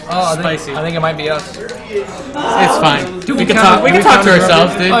 spicy. I think it might be us. It's fine. Dude, we can talk to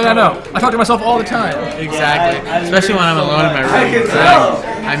ourselves, dude. Oh, yeah, no. I talk to myself all the time. Exactly. Especially when I'm alone in my room.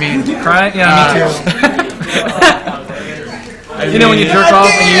 I mean, Crying? Yeah, me too. You know when you jerk off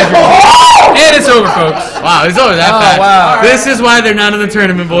and you use your... And it's over, folks. Wow, it's over that fast. Wow. This is why they're not in the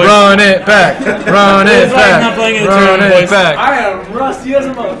tournament, boys. Run it back. Run it back. Not playing in the Run tournament, it boys. back. I am rusty as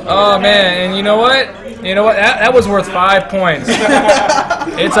a motherfucker. Oh, man. And you know what? That was worth 5 points.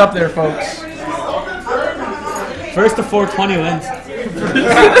 It's up there, folks. First to 420 wins.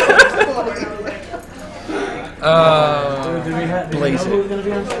 blaze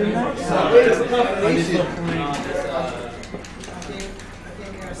it.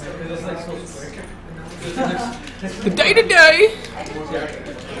 Good day today.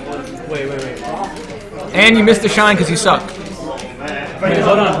 Wait. And you missed the shine because you suck. Wait,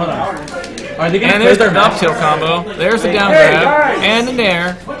 hold on. Are they gonna And play there's the their up match? tilt combo. There's the down grab. And the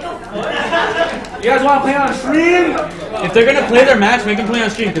nair. You guys want to play on stream? If they're gonna play their match, make them play on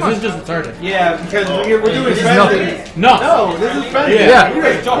stream because this is just retarded. Yeah, because we're doing nothing. friendly. No. No, this is friendly. Yeah.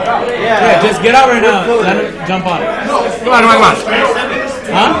 Yeah, just get out right now. Let them jump on it. Come on.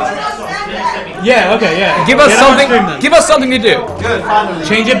 Huh? Yeah. Okay. Yeah. Give us Get 'em on something. stream, then. Give us something to do. Good, finally.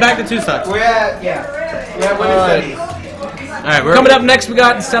 Change it back to 2 stocks. We're at winner semis. All right. We're Coming up next, we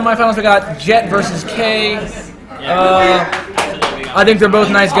got in semifinals. We got Jet versus K. I think they're both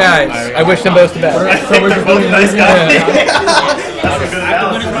nice guys. I wish them both the best. So we're just both nice guys.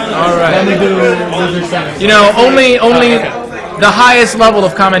 All right. You know, only the highest level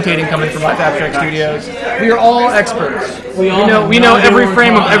of commentating coming from Life Abstract Studios. We are all experts. We know every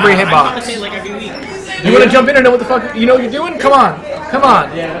frame of every hitbox. You want to jump in and know what the fuck you know what you're doing? Come on.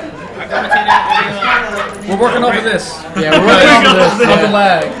 We're working off of this. Yeah, we're working off of this. Off the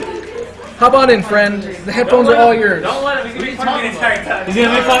lag. Hop on in, friend. The headphones are all yours. Don't let him. He's been talking the entire time. He's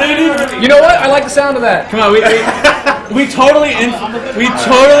gonna make fun of you. You know what? I like the sound of that. Come on, we totally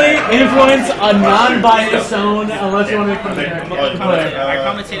influence a non-biased zone unless you want to make fun of the player. I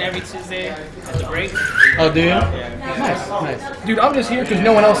commentate every Tuesday at the break. Oh, do you? Nice. Dude, I'm just here because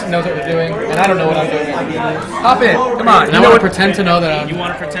no one else knows what we're doing, and I don't know what I'm doing. Hop in. Come on. And I want to pretend to know that I'm. You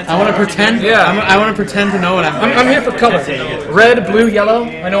want to pretend? I want to pretend. Yeah. I want to pretend to know what I'm doing. I'm here for color. Red, blue, yellow.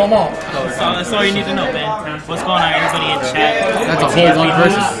 I know them all. That's all you need to know, man. What's going on, everybody in chat? That's a whole one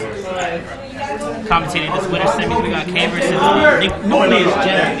person. Commentating this winter semis, we got K versus nobody is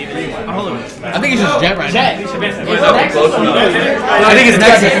Jet. Hold on. I think it's just Jet right now. Jet. I think it's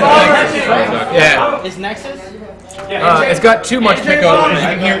Nexus. Yeah. Is Nexus? It's got too much pick over. You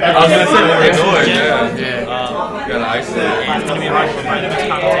can hear I was gonna say we're ignored. It's gonna be hard to find the best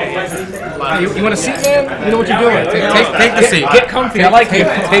commentators. You want a seat, man? You know what you're doing. Take the seat. Get comfy. I like you.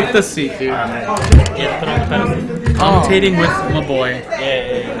 Take the seat, dude. Yeah, put on the pedestal. Commentating with my boy.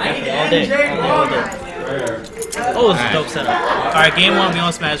 Yeah. All day. Oh, this is a dope setup. Alright, game 1, we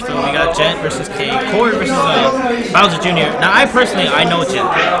on Smashville. We got Jet versus K. Corey versus Bowser Jr. Now, I know Jet.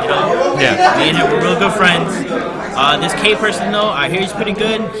 You know? Yeah. Me and him were real good friends. This K person, though, I hear he's pretty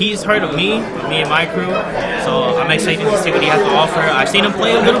good. He's heard of me and my crew. So I'm excited to see what he has to offer. I've seen him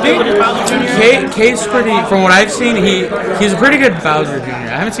play a little bit with his Bowser Jr. K's pretty. From what I've seen, he's a pretty good Bowser Jr.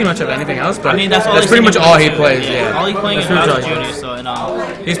 I haven't seen much of anything else, but I mean, that's pretty much all he plays. Yeah. All he's playing is That's Bowser pretty much all he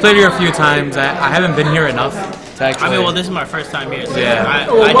Jr. So, He's played here a few times. I haven't been here enough to actually. I mean, well, this is my first time here. So Yeah. I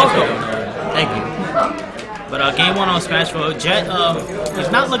definitely don't know. Thank you. But game 1 on Smashville, Jet,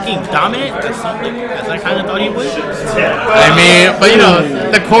 he's not looking dominant as something as I kind of thought he would. I mean, but you know,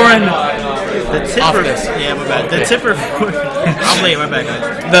 the Corrin. The tipper, yeah, my bad. The tipper, I'm late, my bad,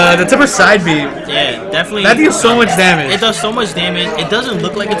 guys. The tipper side beat. Yeah, definitely. That deals so much damage. It does so much damage. It doesn't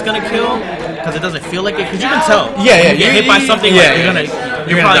look like it's gonna kill because it doesn't feel like it. Because you can tell. Yeah. You get hit by something, yeah, like,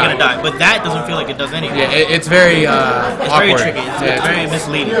 you're probably gonna die. But that doesn't feel like it does anything. Yeah, it's very It's awkward. very tricky. It's very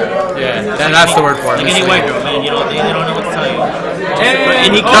misleading. Yeah, that's the word for it. Like any white girl, man, you know, they don't know what to tell you.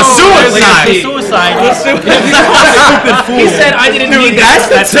 And he The suicide! The suicide. Stupid fool. He said I didn't need That's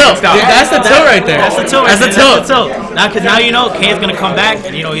the tilt. Dude, that's the tilt right there. That's the tilt. That's the tilt. Now, because now you know K's gonna come back,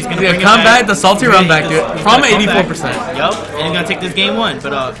 and you know he's gonna bring it Come back, back. the salty run back, dude. He's From gonna come back. 84%. Yup, and he's gonna take this game 1.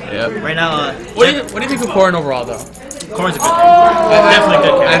 But right now, What do you think of Corrin overall, though? Corn's a good character. Definitely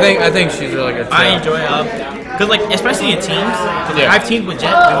good character. I think she's really good. Too. I enjoy because like especially in teams. Cause Yeah. I've teamed with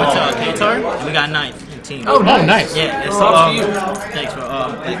Jet. We went to Qatar, and we got 9th in team. Oh, nice. Yeah, and so thanks, bro.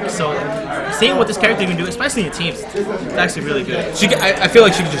 So seeing what this character can do, especially in teams, it's actually really good. I feel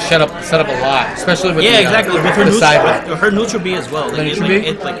like she can just set up a lot, especially with Exactly. With her the side. neutral, her neutral B as well. Like, neutral B?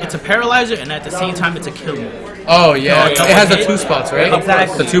 It's a paralyzer, and at the same time, it's a kill move. Oh yeah, So, it has the 2 spots, right?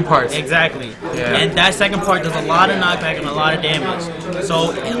 Exactly. The 2 parts. Exactly. Yeah. And that second part does a lot of knockback and a lot of damage. So,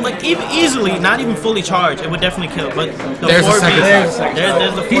 like, even easily, not even fully charged, it would definitely kill. But the There's the 4B, second there's part.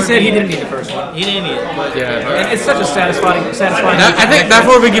 the 4B. He said he didn't need the first one. He didn't need it. But Yeah. And it's such a satisfying. I think that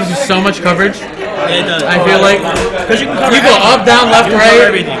 4B gives you so much coverage. it does. I feel like Because you can cover you go everything. up, down, left, You can cover right,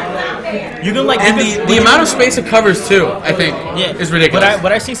 everything. You can, like, and you can- the amount of space it covers too, I think, is ridiculous.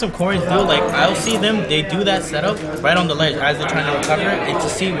 What I see some Koreans do, like, I'll see them, they do that setup right on the ledge as they're trying to recover it, and to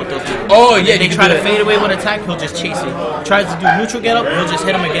see what they'll do. Oh, And yeah, then they you can try do to that. fade away with attack, he'll just chase it. Tries to do neutral get up, he'll just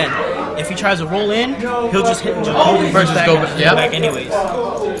hit him again. if he tries to roll in, he'll just hit and just go reverse back, back anyways.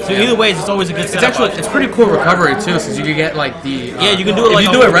 So either ways, it's always a good setup. It's pretty cool recovery too, since you can get like the you can do it. If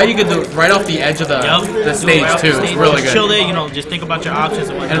you do it right, you can do it right off the edge of the stage too. It's really good. Chill there, you know, just think about your options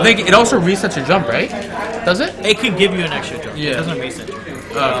and whatnot. And I think it also resets your jump, right? Does it? It could give you an extra jump. Yeah. It doesn't reset you.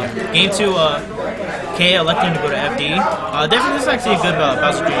 Game 2, K electing to go to FD. Definitely, this is actually a good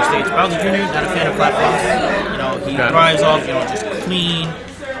Bowser Jr. stage. Bowser Jr. not a fan of platforms. You know, he thrives off, you know, just clean,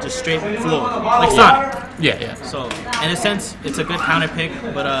 just straight floor, like Sonic. Yeah. So, in a sense, it's a good counter pick,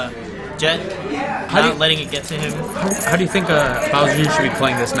 but Jet, not letting it get to him. How do you think Bowser Jr. should be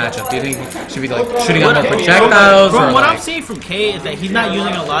playing this matchup? Do you think he should be like shooting out more projectiles? From what like... I'm seeing from K is that he's not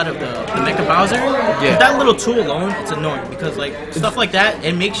using a lot of the Mecha Bowser. Yeah. That little tool alone, it's annoying because like stuff like that,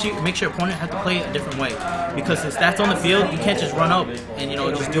 it makes your opponent have to play it a different way. Because since that's on the field, you can't just run up and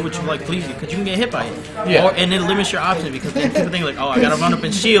just do what you like please you, because you can get hit by it. Yeah. And it limits your options because then people think like, oh, I gotta run up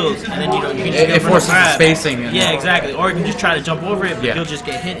in shields, and then you can just it forces the spacing. Yeah, exactly. Or you can just try to jump over it, but you'll just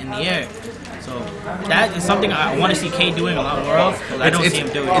get hit in the air. So that is something I want to see K doing a lot more of, because I don't see him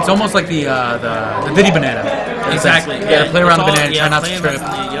doing it. It's almost like the Diddy banana. Exactly. Yeah, play around the banana, try not to trip.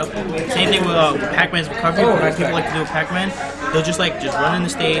 Same thing with Pac-Man's recovery. What people like to do with Pac-Man, they'll just run in the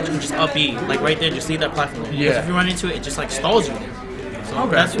stage and just up B, like right there, just leave that platform. Because if you run into it, it just stalls you. So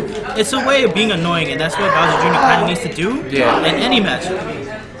it's a way of being annoying, and that's what Bowser Jr. kind of needs to do in any matchup.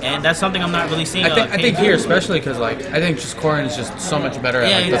 And that's something I'm not really seeing. I think here, especially because I think just Corrin is just so much better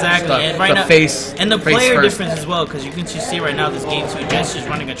at the face and the player first. difference as well, because you can just see right now this game 2, Jet's just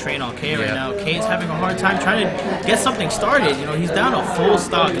running a train on K right now. K is having a hard time trying to get something started. He's down a full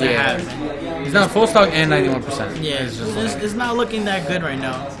stock and a half. He's down full stock and 91%. Yeah, it's not looking that good right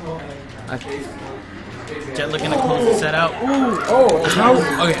now. Jet looking to close the set out.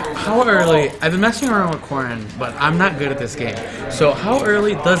 How early? I've been messing around with Corrin, but I'm not good at this game. So how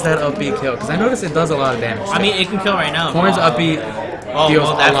early does that up B kill? Because I noticed it does a lot of damage. I mean, it can kill right now. Corrin's up B deals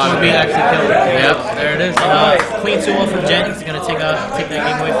a lot of damage. Actually killed it. Yep, there it is. Queen 2-0 from Jet. He's gonna take that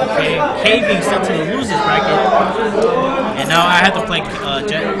game away from K. K being sent to the losers bracket, and now I have to play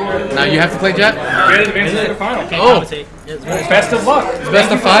Jet. Now you have to play Jet. Best of luck. It's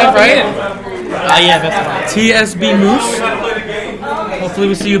best of 5, right? Yeah, best of 5. TSB Moose. Hopefully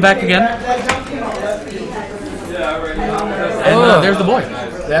we see you back again. And there's the boy.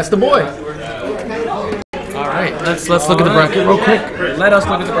 That's the boy. All right, let's look at the bracket real quick. Let us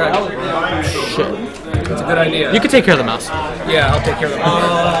look at the bracket. Shit, that's a good idea. You can take care of the mouse. Yeah, I'll take care of the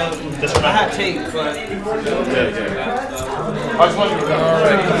mouse. I had tape, but... Alright,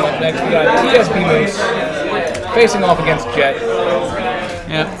 coming up next, we got TSB Moose facing off against Jet.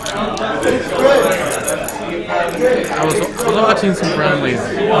 Yeah. I was watching some friendlies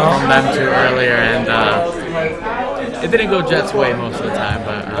from them two earlier, and it didn't go Jet's way most of the time,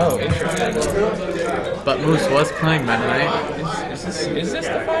 but interesting. But Moose was playing men, right? Is this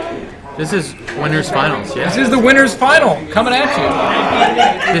the final? This is winners finals. Yeah. This is the winners final coming at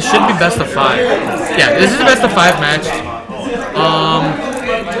you. This should be best of 5. Yeah, this is the best of 5 match.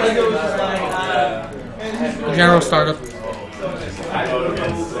 General startup.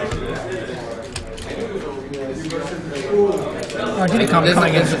 Diddy coming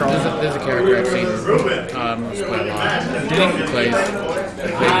in strong. There's a character I've seen Moose play a lot. Diddy plays.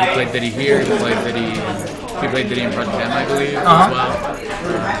 He played Diddy here. He played Diddy in Project M, I believe, as well.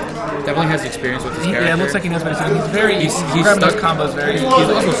 Definitely has experience with this character. Yeah, it looks like he knows what he's doing. He's stuck. those combos very. He's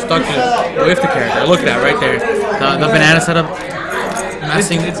also stuck with the character. Look at that right there. The banana setup.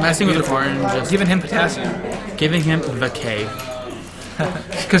 Messing with the corn. Just giving him potassium. Giving him the K.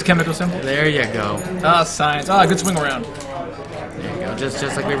 Because chemical symbol. There you go. Science. Good swing around. There you go. Just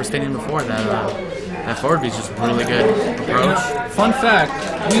like we were stating before, that forward B is just a really good approach. Fun fact,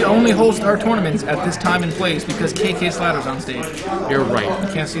 we only host our tournaments at this time and place because KK Slatter's on stage. You're right.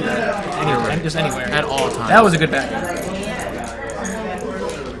 You can't see that just anywhere. At all times. That was a good back.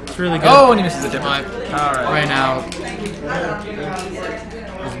 It's really good. Oh, and he misses the dip. Alright. Right now,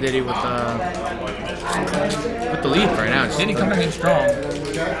 is Diddy with the lead right now. Diddy coming in strong.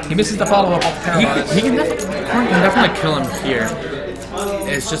 He misses the follow-up off the paralyze. He can definitely kill him here.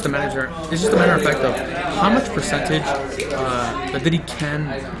 It's just a matter of fact of how much percentage that Diddy can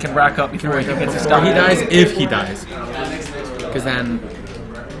rack up before he dies, if he dies. Because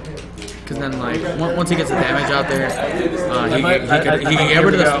then like once he gets the damage out there, he can get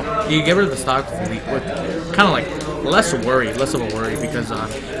rid of the stock with kind of like less of a worry because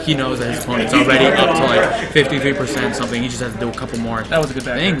he knows that his opponent's already up to like 53% something. He just has to do a couple more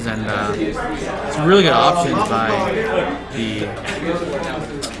things, and it's really good options by the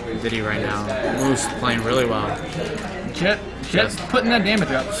Diddy right now. Moose playing really well. Jet's putting that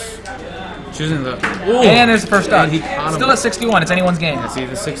damage up. choosing the. And there's the first stock. He caught him. Still at 61. It's anyone's game. Yeah, see,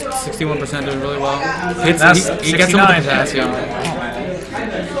 the 61% doing really well. That's He gets him with the 69. potassium.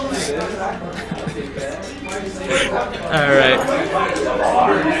 All right.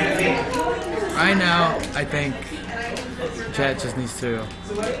 Right now, I think Jet just needs to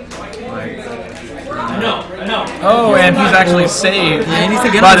like. Oh, and he's actually saved Yeah, he needs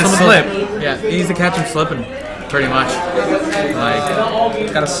to get by him the some slip. of those, yeah, he needs to catch him slipping, pretty much.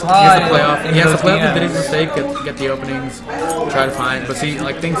 Like Got to he slide. has to play off. He has to those play off the DMs. Diddy's mistake, get the openings, try to find. But see,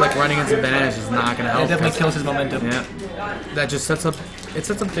 like things like running into bananas is not gonna help. It definitely kills his momentum. Yeah, that just sets up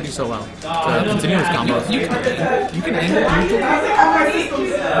Diddy so well to continue his combos. You can end it.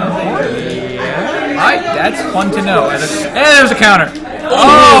 Yeah. Alright, that's fun to know. And there's a counter.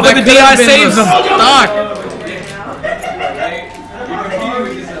 Oh, but the DI saves him. Stock.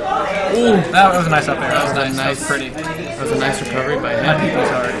 Ooh, that was a nice up there. That was That was nice. nice. That was pretty. That was a nice recovery by My him. people's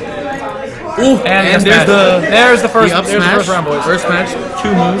hard. Ooh, And there's there's the first up there's the smash. first round, boys. First match,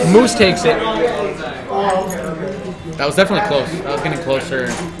 2 moves. Moose takes it. That was definitely close. That was getting closer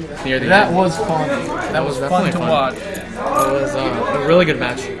near the That end. was fun. That was fun definitely to fun. watch. It was a really good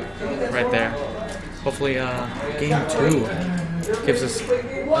match right there. Hopefully, game 2 gives us a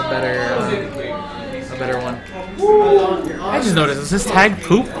better one. I just noticed, is this tag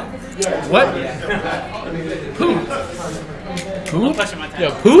poop? What? Poop. Poop?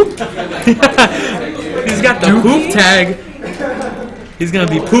 Yeah, poop? He's got the poop tag. He's gonna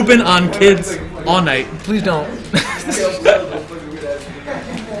be pooping on kids all night. Please don't.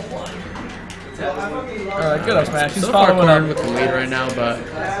 Alright, good up smash. He's So far following cornered up. with the lead right now, but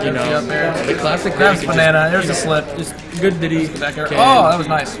you know, up there. the classic Grabs Diddy can banana. There's the slip. Just good Diddy Back there. can Oh, that was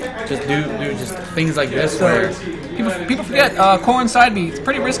nice. just do just things like this where People forget core and side B. It's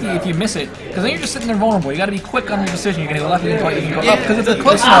pretty risky if you miss it because then you're just sitting there vulnerable. You got to be quick on your decision. You're gonna go left, you can go right, you can go up because if it's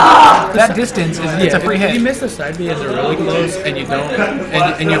close enough, that distance it's a free if hit. you miss the side B and they're really close and you don't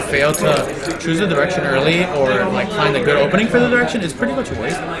and you fail to choose a direction early or like find a good opening for the direction, it's pretty much a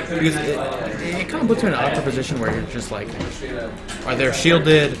waste because it kind of puts you in an awkward position where you're just like, are they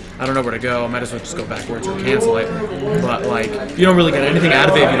shielded? I don't know where to go. I might as well just go backwards or cancel it. But like, you don't really get anything out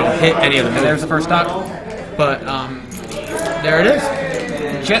of it if you don't hit any of the moves. There's the first stock. But there it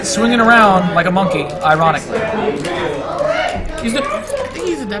is. Jet swinging around like a monkey, ironically. I think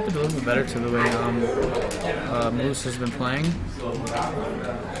he's adapted a little bit better to the way Moose has been playing.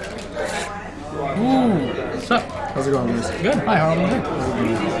 Ooh. What's up? How's it going, Moose? Good. Hi, Harley.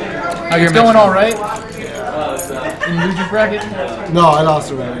 How your It's going match all right. In the losers bracket. No, I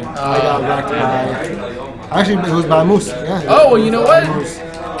lost already. I got wrecked by. Actually, it was by Moose. Yeah. Oh, well, you know what? Moose.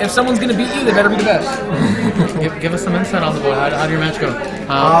 If someone's gonna beat you, they better be the best. Give us some insight on the boy. How did your match go?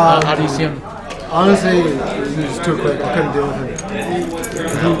 How do you see him? Honestly, he was too quick. I couldn't deal with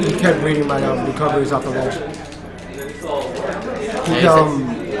him. He kept reading my recoveries off the ledge.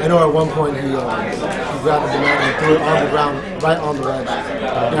 I know at one point he grabbed the banana and threw it on the ground, right on the ledge.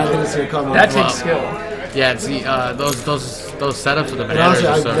 And I didn't see it coming. That takes skill. Yeah, see, those setups with the But bananas honestly,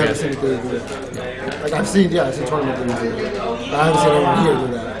 are so I've never good. seen anybody do it. Like I've seen tournament things do it. But I haven't seen anyone here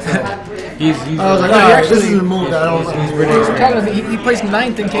do that. So He's I was like, alright, this is a move that I don't like. We're talking about he placed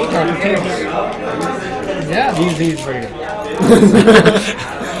 9th in K for kids. Yeah. he's pretty good.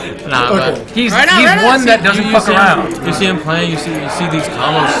 Nah, but He's right now, one that doesn't fuck see around. You see him playing. You see these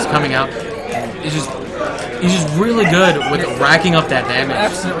combos coming out. He's just really good with racking up that damage.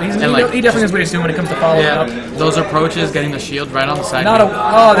 Absolutely. And like, He definitely knows what he's doing when it comes to following yeah, up. those approaches, getting the shield right on the side. Not a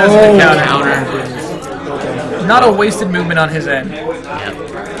there's a good counter. counter. Not a wasted movement on his end. Yeah.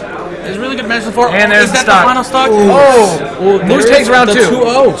 It's really good match before. And there's Is the that stock. the final stock? Oh, Moose takes round the 2.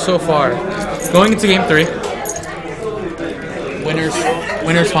 2-0 so far. Going into game 3.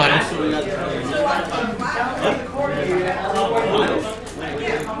 Winners finals.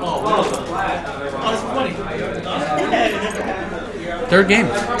 Third game.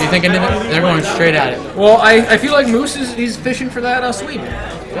 Do you think they're going straight at it? Well, I feel like Moose he's fishing for that sweep.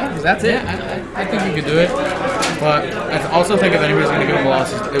 Yeah, that's it. Yeah, I think you could do it. But I also think if anybody's going to give him a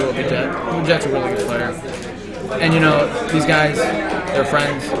loss, it will be Jet. Jet's a really good player. And you know, these guys, they're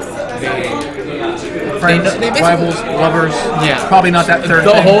friends. Friends, they basically- rivals, lovers. Yeah. Probably not that third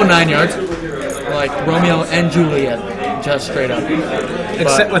The thing. whole 9 yards. Like Romeo and Juliet. Just straight up.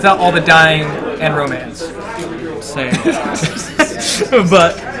 Except without all the dying and romance. Same.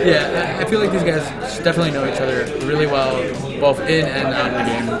 But yeah, I feel like these guys definitely know each other really well, both in and out of the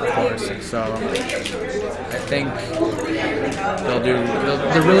game, of course. So I think they'll do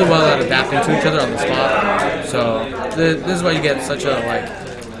really well at adapting to each other on the spot. So this is why you get such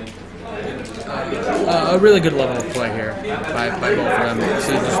a a really good level of play here by both of them.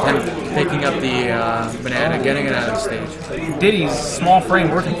 See just him picking up the banana, getting it out of the stage. Diddy's small frame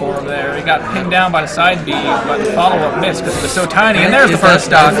working for him there. He got pinned down by the side B, but the follow-up missed because it was so tiny. And there's the first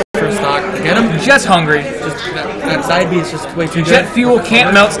stock. First stock. Get him. Jet's hungry. That side B is just way too Jet good. fuel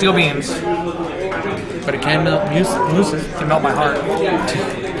can't melt steel beams. But it can melt mooses. It can melt my heart.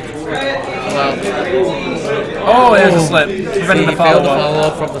 Well, oh, there's a slip. Preventing the he failed to follow-up. follow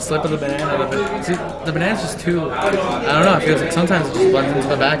up from the slip of the banana. See, the banana's just too, I don't know, it feels like sometimes it just blends into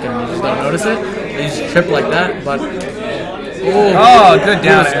the back and you just don't notice it. You just trip like that, but... Oh, good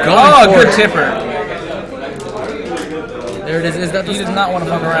down air. Oh, good tipper. There it is. Is that the He does not want to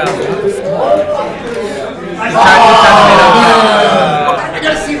fuck around.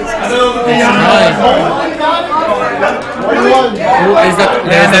 Is that,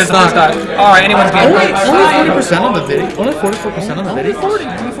 And there's the stock. Alright, anyone's game. Only 40% on the video. Only 44% on the video.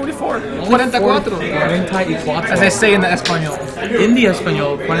 44. 44. As they say in the Espanol. In the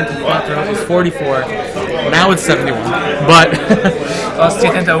Espanol, 44 is 44. Now it's 71. But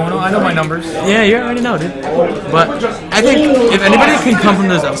 71. I know my numbers. yeah, you already know, dude. But I think if anybody can come from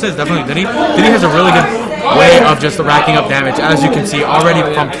this episode, it's definitely Diddy. Diddy has a really good way of just racking up damage, as you can see already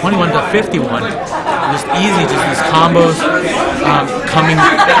from 21 to 51. Just easy, just these combos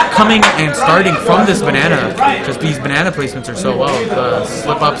coming and starting from this banana. Just these banana placements are so well. The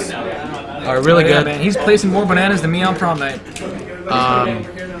slip ups are really good. Man, he's placing more bananas than me on prom night.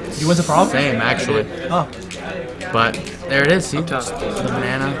 You win the prom? Same actually. Oh. But there it is. See, just the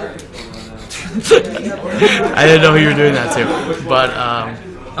banana. I didn't know who you were doing that to, but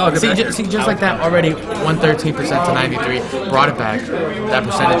see, just like that already, 113% to 93 brought it back. That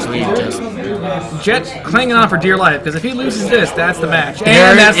percentage lead just. Jet clinging on for dear life because if he loses this, that's the match.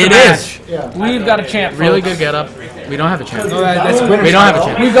 And that's the it match. is. We've got a champ. Really folks. good get up. We don't have a champ. That's We don't have a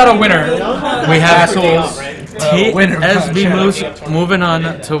champ. We've got a winner. We have Assholes. Winner. TSB Moose moving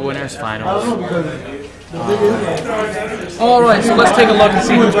on to winners finals. All right, so let's take a look and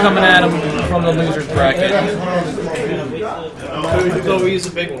see who's coming at him from the losers bracket. We use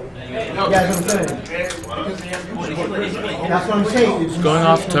a big one. That's what I'm saying. Going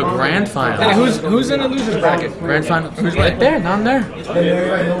off to grand final. Hey, who's in the losers bracket? Grand final. Who's right there? Down there.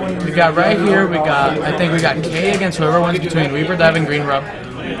 We got right here. I think we got K against whoever wins between Weaver, Dive, and Green Rub.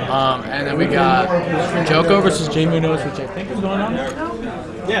 And then we got Joko versus Jamie Knows, which I think is going on right now.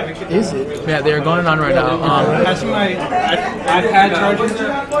 Yeah, we could. Is it? Yeah, they're going on right now. I see my iPad charging.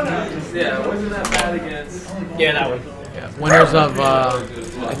 Yeah, wasn't that bad against? Yeah, that one. Yeah, winners of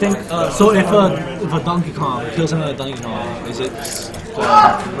I think. So if a Donkey Kong kills another Donkey Kong, is it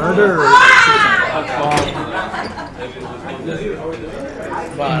murder or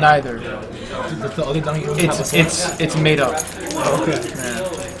Neither. the other Donkey Kong? It's made up. Okay.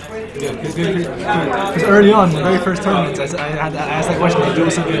 Because early on, the very first tournaments, I asked that question, did you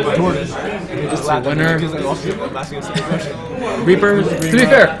do something with Jordan? And he just laughed. winner. He was like, I'm asking a stupid question. Reaper. To be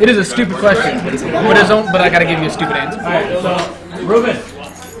fair, it is a stupid question, but I gotta give you a stupid answer. Alright, so, Ruben,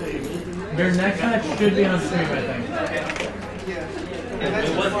 your next match should be on stream, I think.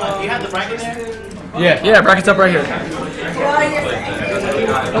 You have the bracket there? Yeah, bracket's up right here.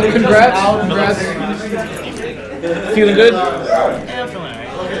 Congrats. Feeling good? Yeah, I'm feeling alright.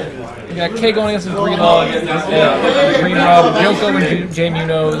 We got K going against Green Log, Green Rob, Joko and Jay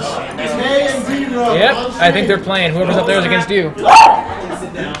Munoz. Yep, I think they're playing. Whoever's up there is against you.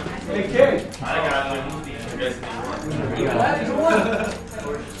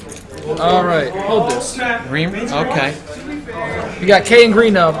 All right, hold this. Green. Okay. We got K and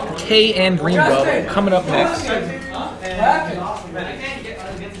Green Rub, coming up next.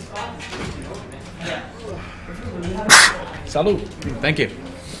 Salud. Thank you.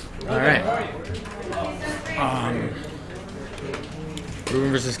 All right.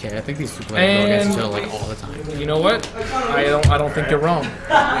 Ruben versus K. I think these two players go against each other like all the time. You know what? I don't think you're wrong.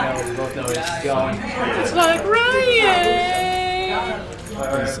 It's like Ryan.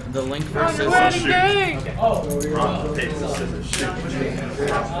 The Link versus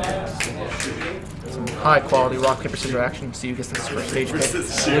Some high quality rock paper scissors action. So you get this first stage pick.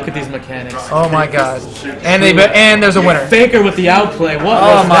 Look at these mechanics. Oh my god! And there's a winner. Faker with the outplay. What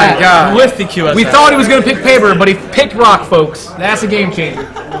Oh was my that? god! With the QSS. We thought he was gonna pick paper, but he picked rock, folks. That's a game changer.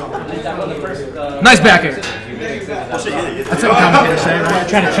 Nice back air. That's what commentators say, right?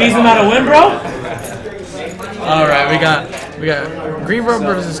 Trying to cheese him out of win, bro? All right, we got Green Rub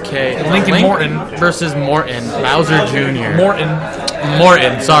versus K. Lincoln Link Morton versus Morton. Bowser Jr.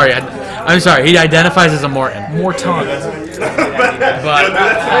 Morton. Sorry, I'm sorry. He identifies as a Morton. Morton. But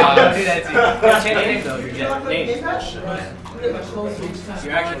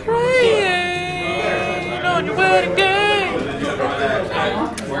On your wedding day.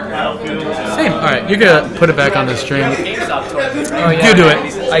 Same. All right, you're gonna put it back on the stream. Oh, yeah, You do it.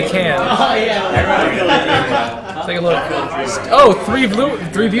 I can. Take a look. Oh, three viewers.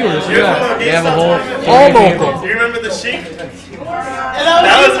 Look at that. They have a whole. All local. Do you remember the Sheik? That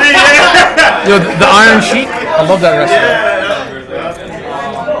was me, yeah. Yo, the Iron Sheik. I love that wrestler.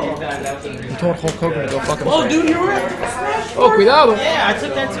 I told Hulk Hogan to go fuck himself. Oh, dude, you're right. Oh, cuidado. Yeah, I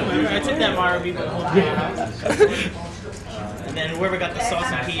took that too. Remember? I took that Mario beat the whole game. And then whoever got the sauce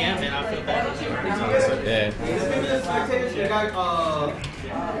in PM, then I feel bad. Yeah.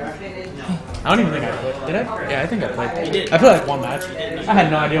 I don't even think I played. Did I? Yeah, I think I played. You did. I played like one match. I had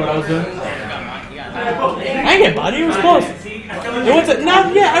no idea what I was doing. I didn't get body. It was close. It went to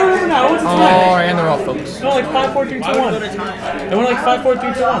yeah. I remember now. It went to Oh, and they're all folks. no, like 5, 4, 3, 2, 1. It went like 5, 4,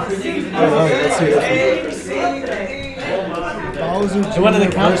 3, 2, 1. Alright, let's see. Bowser It went to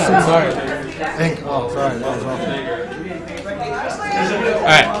the countdown. Sorry. Hank. Oh, sorry. That was awful. All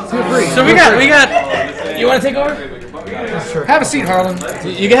right. So we got. You want to take over? Sure. Have a seat, Harlan.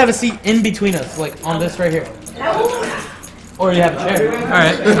 You can have a seat in between us, like on this right here. Or you have a chair. All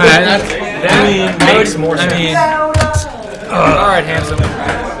right. All right. That makes more sense. All right, handsome.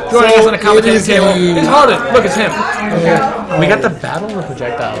 Joining us on the commentary table is Harlan. Look, it's him. We got the battle of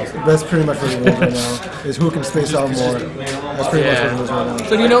projectiles. That's pretty much what it is right now. Is who can space out more. That's pretty much what it is right now.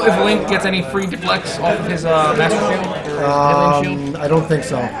 So do you know if Link gets any free deflects off of his Master Shield? Or Headland Shield? I don't think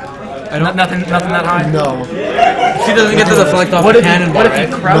so. Nothing that high? No. She doesn't get to deflect off the cannon. What if he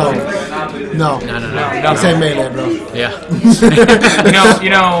crouches? No. No. Same melee, bro. Yeah. You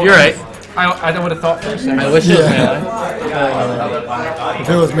know. You're right. I would have thought for a second. I wish it was melee. If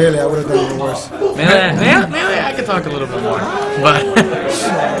it was melee, I would have done even worse. Melee, I could talk a little bit more. But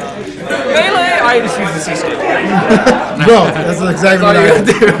Melee, I just use the C-stick. Bro, that's exactly what I gotta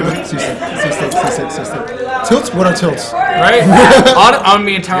do. C-stick. Tilts? What are tilts? Right? I'm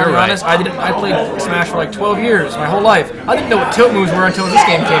being entirely honest. I played Smash for like 12 years, my whole life. I didn't know what tilt moves were until this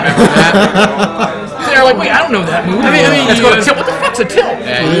game came out. They're like, wait, I don't know that move. I mean, let's go to tilt. What the fuck's a tilt? You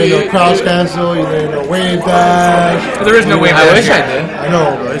didn't know crouch cancel, you didn't know wave dash. There is no wave dash. I wish I did. I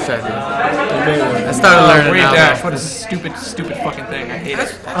know, bro. I wish I did. Melee. I started learning Wave now. dash. What a stupid fucking thing. I hate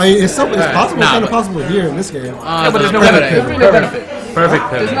it. I mean, it's possible. Nah, It's kind of but- possible here in this game. Yeah, but there's no pivot. benefit. There's no benefit.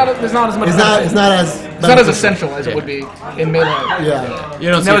 Perfect There's pivot. not as much It's benefit. not as. It's not as essential as it would be in Melee. Yeah. You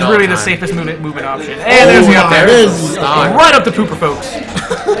don't see That was it all really the time. safest movement option. And there's the up there. Right up the pooper, folks.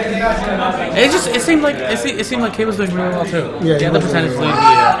 It seemed like Kay was doing really well too. Yeah, he had the percentage lead.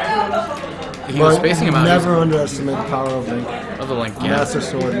 He was spacing him out. Never underestimate the power of Link. Of the Link, yeah. Master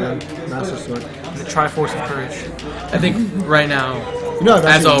Sword, man. Master Sword. The Triforce of Courage. I think right now, You know,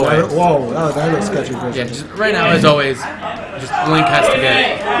 as always. Whoa, that looks sketchy. Yeah, just right now, as always, just Link has to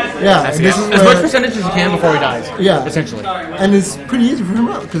get Yeah, and this is as much where, percentage as he can before he dies. Yeah. Essentially. and it's pretty easy for him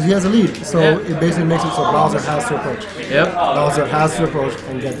out because he has a lead. So it basically makes it so Bowser has to approach. Yep. Bowser has to approach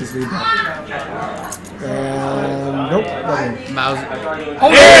and get this lead back. And nope, nothing. Bowser. Oh,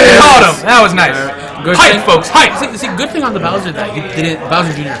 yeah, caught him. That was nice. Good Hype, thing, folks. Hype. See, good thing on the Bowser that he didn't.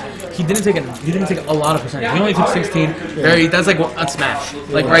 Bowser Jr. He didn't take a lot of percentage. He only took 16. That's like a smash,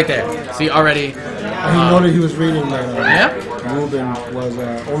 like right there. See already. And he noted he was reading that Yeah. Ruben was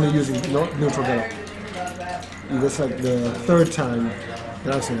only using neutral getup. That's like the third time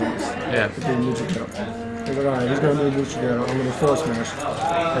that I've seen this. Yeah. To do neutral getup. He's like, alright, he's gonna do neutral getup. I'm gonna force smash.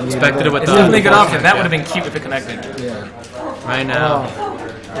 And he Expected did it with It's the- definitely a good option. That would have been cute if it connected. Yeah. Right now.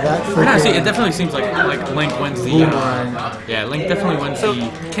 That Yeah, freaking. see, it definitely seems like Link wins the. Boomerang. Yeah, Link definitely wins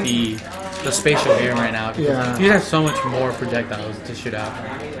the spatial game right now. Because Yeah. he has so much more projectiles to shoot out,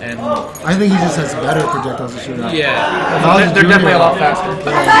 and I think he just has better projectiles to shoot out. yeah, Bowser They're Jr. definitely a lot faster.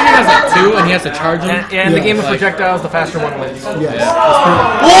 he has like 2, and he has to charge them. And in the Yeah, game of like- projectiles, the faster one wins. Yes.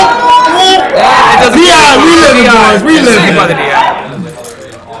 It doesn't Yeah, we live in boys. We live Saved in. by the DI.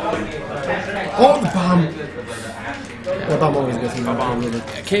 Oh, the bomb. The bomb always gets me.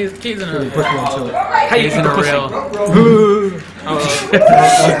 Kay's in a Quick one too. Kay's in a real.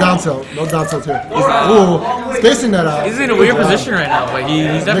 That's down tilt. No down tilt too. Ooh, spacing that out. He's in a weird position right now, but he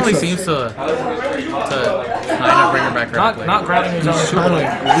definitely seems to kind of bring her back really quick. Not grabbing his own Trying super.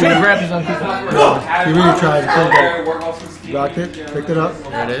 to- Should have grabbed his own people. He really tried. Blocked it. Picked it up.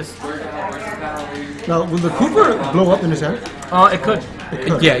 There it is. Now, will the Cooper blow up in his hand? It could. It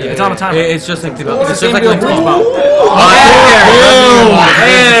could. Yeah, It's on a timer. It's just like the It's the just same like deal Link's with ball. Bob.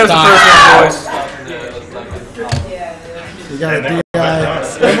 And And it was the first one, boys. You got a DI.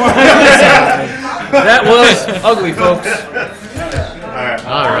 That was ugly, folks.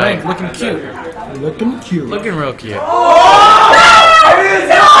 All right, Looking cute. Looking cute. looking real cute.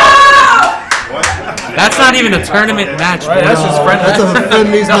 That's not even a tournament match, Right, bro. that's just friendly. That's a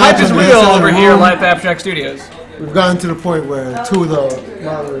friendly The hype match. is real over here, Life Abstract Studios. We've gotten to the point where two of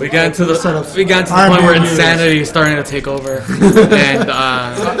the We got to the setups. point where insanity is starting to take over,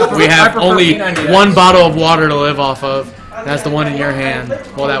 and we have only one bottle of water to live off of. That's the one in your hand.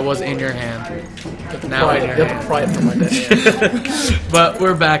 Well, that was in your hand. Now in your You have to pry it from my dead hand. But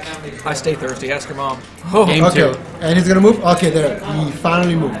we're back. I stay thirsty. Ask your mom. Game Okay, 2. and he's gonna move. Okay, there. He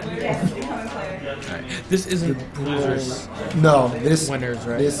finally moved. This isn't losers No, this winners,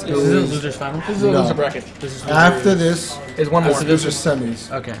 right? This This isn't is losers final. This is a No. loser bracket. This is after this. There's one more. This is losers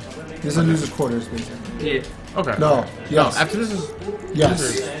semis. Okay. This is losers quarters, basically. Yeah. Okay. No. Yes. No. After this is Yes.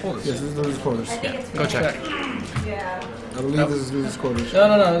 losers. Yes. This is losers quarters. Go check. I believe this is losers quarters.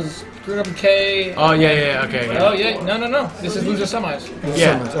 No. This is screwed up in K. Oh yeah. Okay. Oh yeah. No. This is loser semis. This is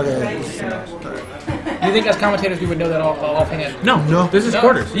Yeah. semis. Okay. This is semis. Do you think as commentators we would know that offhand? No. No. This is No.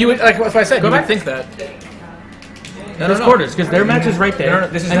 quarters. You would like if I said Go you back. would think that. This is quarters because their match is right there. No,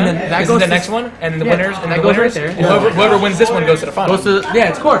 this is and done. then that This goes is the to next one, and the Yeah, winners, and that goes right there. and whoever wins this one goes to the final. Goes to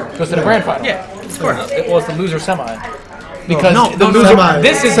it's quarters. Goes to the grand final. Yeah, it's quarters. Well, it's the loser semi. Because No, the no, loser, semis.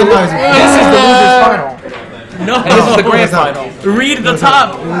 this is the Semis. loser's final. No. And this is the grand that's final. Read the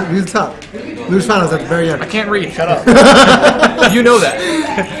top. He's the top. Losers finals at the very end. I can't read. Shut up. You know that.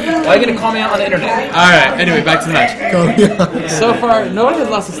 Why are you gonna call me out on the internet? All right. Anyway, back to the match. Go, yeah. So far, no one has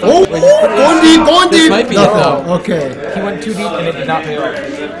lost a Oh, stop. going deep, going This deep. might be it, Nothing. though. Okay. He went too deep and it did not pay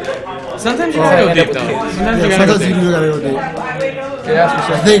off. Sometimes you gotta go deep, though. Sometimes you Yeah, gotta go sometimes you deep. do gotta go deep.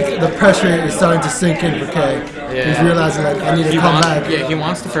 I think the pressure is starting to sink in for K. Yeah. He's realizing like I need to He come wants, back. yeah, he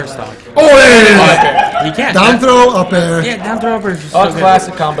wants the first stock. Oh, there it is. He can't. Down throw, up air. Yeah, down throw over. is just Oh, so it's good.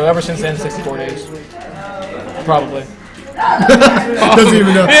 classic combo ever since then, 64 days. Probably. Doesn't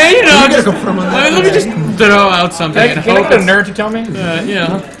even know. Yeah, you know. Let me Just, get a confirm on that. let me just throw out something. and Can I hope get a it's- nerd to tell me? You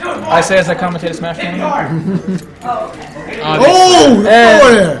know. I say as I commentate a Smash game. Oh, the Hey.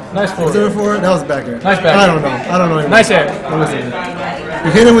 forward air. Nice Was forward. there a forward? That was back air. Nice back I air. don't know. I don't know anymore. Nice air. Don't listen.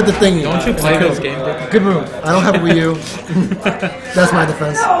 You hit him with the thingy. Don't you play this game, bro? Good move. I don't have a Wii U. That's my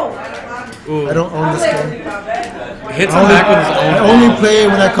defense. I don't own this game. Hits him back with his I own. only play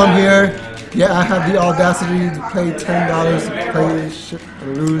when I come here. Yeah, I have the audacity to pay $10 to play this shit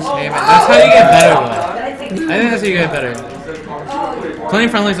and lose. Hey, man, that's how you get better, though. I think that's how you get better. Playing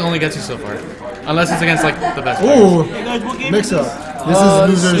friendlies only gets you so far. Unless it's against, like, the best players. Ooh, mix up. This is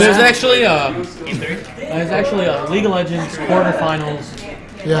losers. There's actually League of Legends quarterfinals.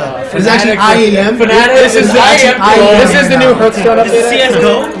 Yeah, it's actually Fnatic- IEM. Fnatic- This is IEM. This is the new Hearthstone update.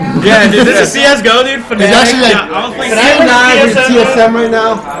 CSGO? Yeah, dude, this is CSGO, dude. It's actually like I was playing CM9 with TSM right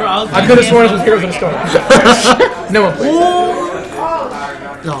now. Bro, I was I could have sworn this was Heroes of the Storm. No one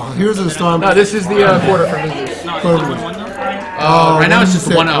played. No, Heroes of the Storm. No, this is the quarter for losers. Right now it's just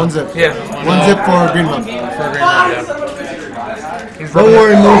 1-0. One zip. Yeah. One zip for Greenland. For Green Light, yeah. Don't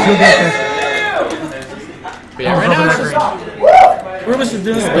worry, Moose will get this. But yeah, right now it's just... Rubus is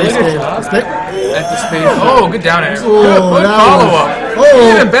doing a really Space good game. job Space- at the space. Oh, good down air. Oh, Good that follow was- up.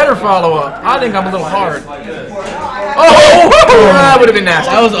 Oh. Even better follow up. I think I'm a little hard. Oh, that would have been nasty.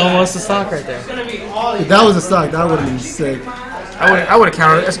 That was almost a stock right there. If that was a stock, that would have been sick. I would have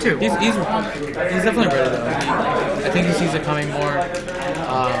countered it as two. He's definitely ready though. I think he sees it coming more.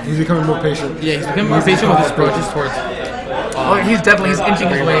 He's becoming more patient. Yeah, he's becoming more patient with his approaches towards. Oh, he's inching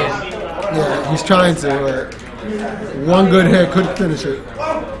his way in. Yeah, he's trying to. One good hit could finish it.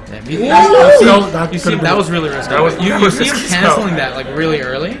 You No, that see, could've been that it. was really risky. That was- you that was see him risky. canceling that like really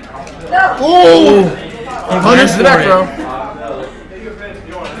early. Oh! Punish the back throw.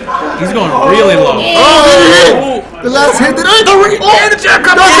 He's going really low. Oh! The last hit did I? Oh, the jab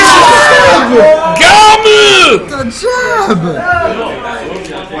comes the jab!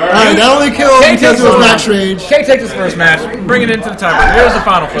 Alright, that only killed because it was max range. K takes his first match. Bring it into the tiebreaker. Here's the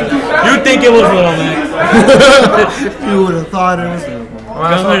final footage. You think it was little, man? You would have thought it was.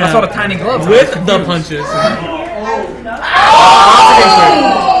 I saw the tiny gloves. With the punches.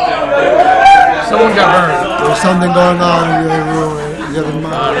 Someone got burned. There's something going on in the other room. The other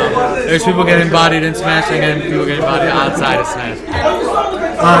mind. There's people getting bodied in Smash and people getting bodied outside of Smash.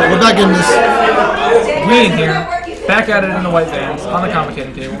 Alright, we're back in this. Green here. Back at it in the white bands on the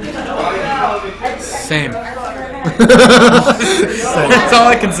commentating table. Same. That's all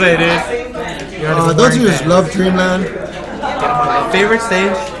I can say, dude. Don't you just love Dreamland? Favorite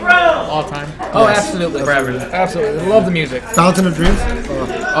stage? All time. Oh, absolutely. Forever. Absolutely. Love the music. Fountain of Dreams?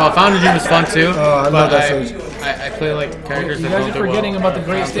 Oh, Fountain Dream is fun too. Oh, I love but that stage. I play like characters You that guys don't are do well. forgetting about the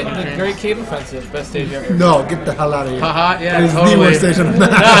great cave offensive. Best stage ever. No, get the hell out of here. Haha, yeah, It's the totally. worst stage on the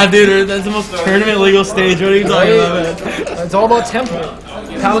map. Nah, dude, that's the most tournament legal stage. What are you talking about, man? It's all about tempo.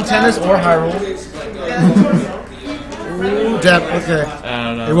 Paddle tennis or high roll. Dap, okay. I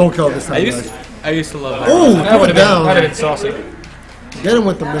don't know. It won't kill this time. I used to love that. Oh, That put would it have down. been saucy. Get him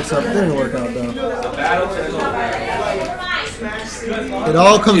with the mix-up. It didn't work out, though. It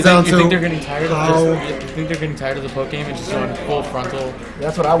all comes down You to think they're getting tired how... of this? You think they're getting tired of the poke game and just going full frontal?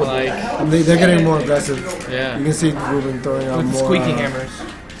 That's what I would like. They're getting more aggressive. Yeah. You can see Ruben throwing out With more... squeaky hammers.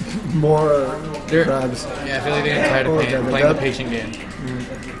 More crabs. Yeah, I feel like they're getting tired of playing the patient game.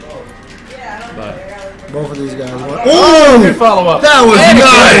 But Both of these guys want... Oh! Good follow up. That was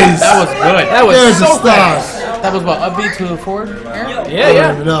nice! that was good. That was There's so a star. That was what, upbeat to forward?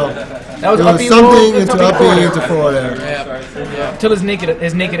 Yeah. No. That was It was upbeat something roll, into upbeat up forward. into forward there. Yeah. Till his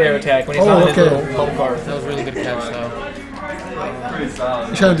naked air attack when he's Oh, on okay. his little bubble guard. That was really good catch, though. He's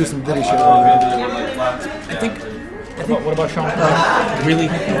trying to do some Diddy shit. I think What about Sean? really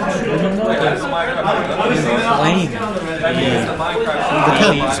playing. The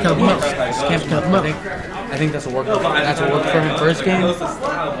camp, just camp him up. Just camp him up. I think that's what worked. That's what worked for him first game,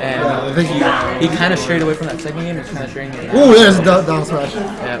 and I think he kind of strayed away from that second game. He's kind of straying it. Ooh, there's a down smash.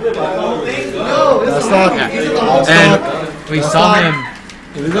 Yeah. That's stock. And we saw him.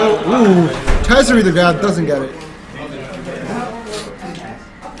 Here we go. Ooh, tries to read the grab, doesn't get it.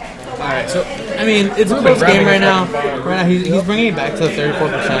 All right, so I mean, it's a close game right now. Right now, he's bringing it back to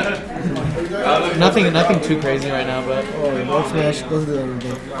 34%. Nothing too crazy right now, but Oh, no smash, doesn't do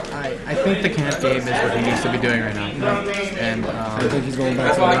anything. I think the camp game is what he needs to be doing right now. And I think he's going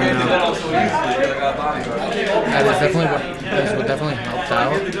back to the line now. that is what definitely helped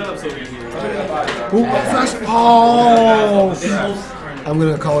out. Ooh, flash. Oh! I'm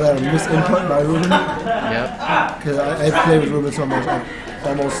going to call that a misinput by Ruben. Yep. Because I played with Ruben so much, I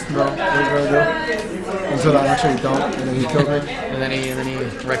almost know what he's going to do. Until I actually don't, and then he kills me. And then he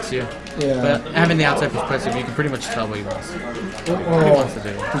wrecks you. Yeah. But having the outside perspective, you can pretty much tell what he wants. What he Oh, wants to do.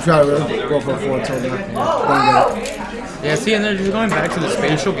 he tried to go for a forward tilt now. Didn't get it. Yeah, see, and they're just going back to the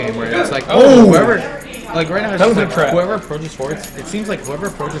spatial game where it's like, Oh! whoever, like right now, it's That was just a like, trap. whoever approaches forwards, it seems like whoever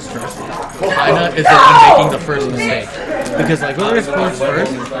approaches first kinda is the one making the first mistake. Because like whoever approaches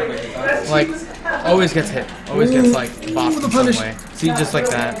first, like always gets hit, always gets like bopped in some way. See, just like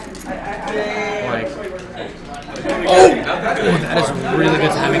that. Like, oh, that is really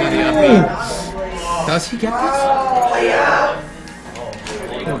good timing on the upbeat. Does he get this?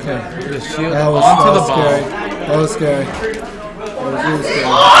 Okay. The shield That was onto the scary. ball. That was scary. That was really scary.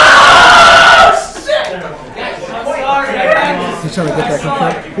 He's trying to get that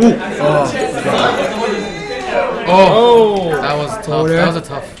confirmed. Ooh! Oh, Oh, that was tough. Over there. That was a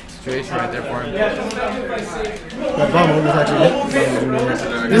tough situation right there for him. that bomb was actually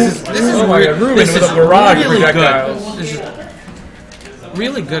hit. This is Oh my God, Ruben this with is a barrage of really projectiles. good. This is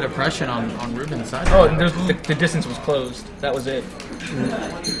really good oppression on Ruben's side. Oh, and the distance was closed. That was it.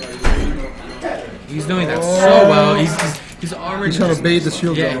 He's doing that so well. He's already He's trying to bait the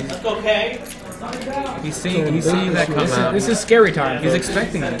shield yeah. down. He's seeing that come out. This is scary time. He's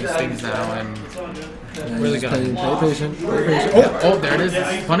expecting these things now and really Just good. Play patient. Play patient. Oh, there it is.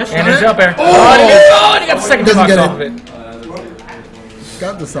 Punish. And his up air. Oh! Oh, and he got the second Doesn't box get off it. of it.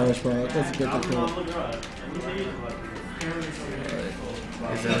 Got the salvage spot. That's a good kill.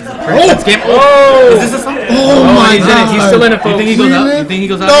 This game. Oh! Is this a song? Oh my he's in it. god! He's still in it, You think he goes out? You think he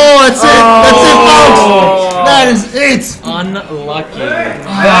goes out? No, that's it! That's it, folks! That is it! Unlucky.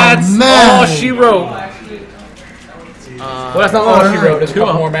 That's man. all she wrote. Well, that's not all she wrote. There's a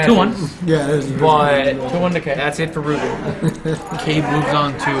couple more matches. 2-1. Yeah, there's But 2-1 to K. That's it for Ruben. Cade moves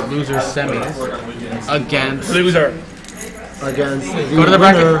on to loser semis against. Loser. against Go to the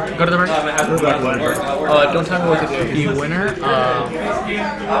bracket. Go to the bracket. Don't tell me what to do. The winner.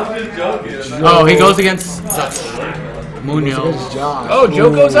 Oh, he goes against Munoz. Josh. Oh,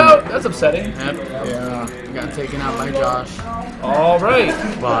 Joe goes out? That's upsetting. Yep. Yeah. Got taken out by Josh. All right.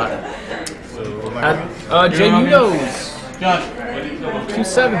 But Jay Munoz.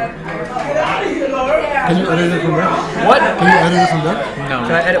 2-7. Can you edit it from there? What? Can you edit it from there? no.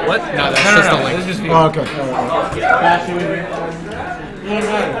 Can I edit what? No, that's just a link. This is just view. Oh, okay. All right.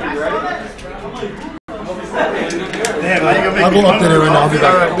 I'll go update it right now. I'll be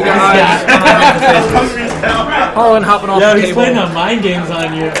back. Alright, we got Harlan hopping off the He's table. playing the mind games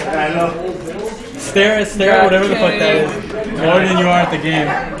on you. I know. Stare, whatever the fuck that is. More than you are at the game.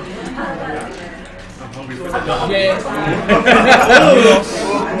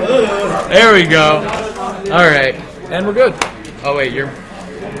 There we go. All right. And we're good. Oh wait, you're.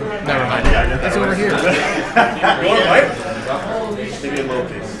 Never mind. It's over here. You want a bite? Maybe a little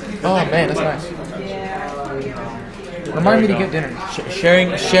piece. Oh man, that's nice. Remind me to get dinner.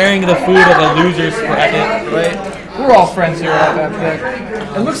 Sharing the food of a loser's bracket, right? We're all friends here at that.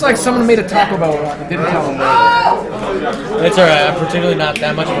 It looks like someone made a Taco Bell rock and didn't tell them about it. It's alright. I'm particularly not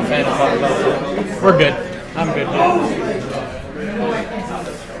that much of a fan of Taco Bell. We're good. I'm good.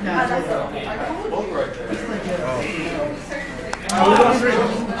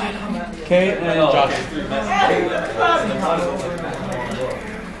 Okay, and Josh.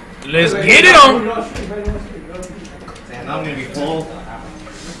 Let's get it on! And I'm gonna be full.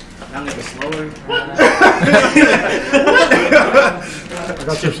 I'm gonna be slower. I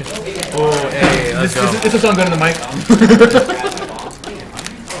got chips. Oh, hey, let's go. This will sound good in the mic.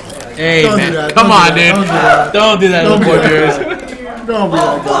 Hey, Don't do man. that. Come Don't on, do dude. that. Don't do that, Don't little do boy that. beers. Don't be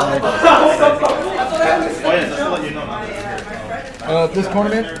that guy. This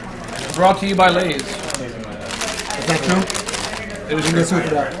tournament brought to you by L.A.G. Is that true? It was You can sue for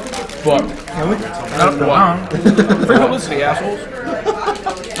that. What? Can we? Free publicity, assholes.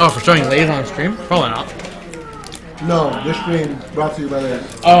 Oh, for showing Lay's on stream? Probably not. No, this stream brought to you by the.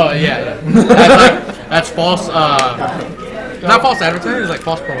 Oh, yeah. That's false, not false advertising, it's like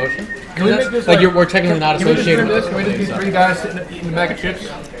false promotion. Can we make this like we're technically not Can we just associated stream with this? Can we just be 3 guys sitting eating a bag of chips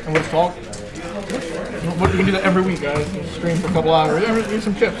and we'll just talk? We can do that every week, guys. Just stream for a couple hours. Eat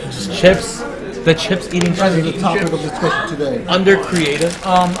some chips. Just chips. The chips eating That is chips. the topic of discussion today. Under creative.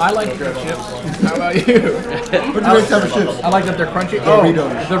 I like their chips. How about you? What do you type of chips? I like that they're crunchy.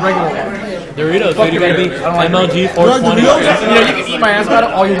 Doritos. The regular ones. Doritos, dude, you gotta be MLG You like 420. Doritos? You know, you can eat my ass about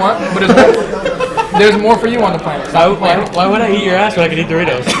it all you want, but there's more for you on the planet. Why would I eat your ass when I can eat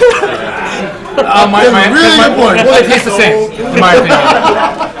Doritos? My really good point. Well, they taste the same, in my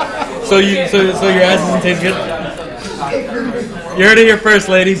opinion. So your ass doesn't taste good? You heard it here first,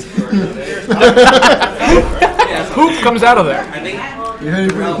 ladies. Poop comes out of there. You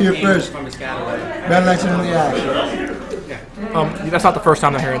heard it here first. Bad action in the ass. That's not the first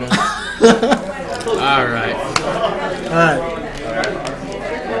time they're hearing this. Alright.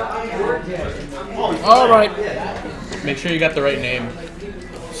 All right. Make sure you got the right name.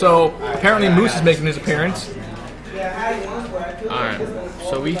 So apparently Moose is making his appearance. Alright.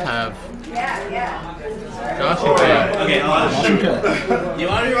 So we have Josh and Kay. Okay. You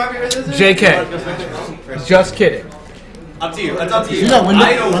want to be Robbie with this? JK. Just kidding. Up to you. That's up to you. See that window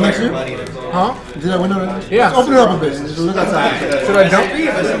I don't right next to you? worry about either. Huh? See that window right next to you? Yeah. Just open it up a bit. Just look outside. Should I jump?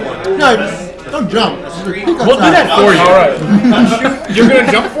 No, don't jump. Just peek outside. We'll do that for you. All right. You're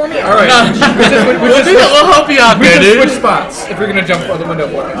gonna jump for me? All right. We'll help you out We there, should switch dude. spots if you're gonna jump for the window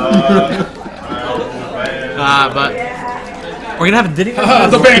for me. But we're gonna have a Diddy The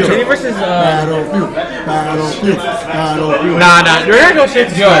banter. Diddy versus Battlefield. Battlefield. Battlefield. Nah, we're gonna go straight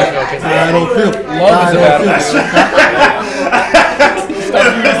to Smash. Battlefield. Love is a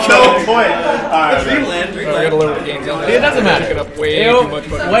No point. Alright. I gotta lower the gains down. It doesn't matter. Pick it up way too much.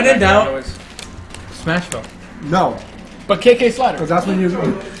 But When in doubt, Smashville. No, But KK Slider. because that's when you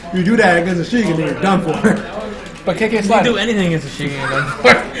do that against a Sheik and then you're done for. But KK You Slider. do anything against a Shigen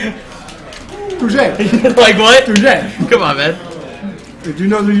and Touche. like what? Touche. Come on, man. If you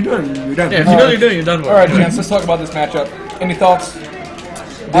know what you're doing, you're done. Yeah, if you know what you're doing, you're done for. All right, gents. Let's talk about this matchup. Any thoughts?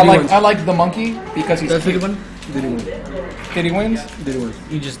 wins. I like the monkey because he's That's a cute. good one. Did he win? Did he wins? Did he win?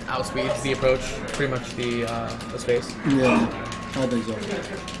 He just outspeeds the approach, pretty much the space. Yeah, I think so.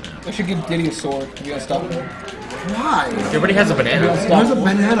 I should give Diddy a sword to be unstoppable. Why? Everybody has a banana. There's a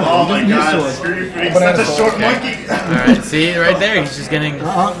banana. Oh my He doesn't god. need a sword. Screw you, freak. Such a short monkey. Alright, see right there, he's just getting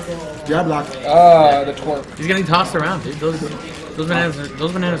Jab lock. The twerk. he's getting tossed around, dude. Those bananas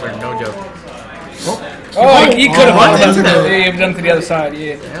are no joke. Oh, he could have Oh, done that's it. good. He done it to the other side.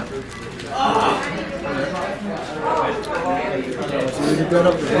 Yeah. Yeah. So you get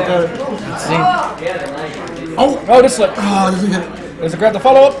up. Let's see. Oh, this look. Oh, doesn't get it. There's a grab the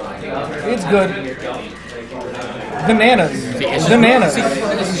follow up. It's good. Bananas. Bananas. See,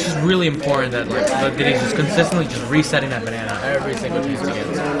 this is just really important that like Diddy's just consistently just resetting that banana every single piece he gets.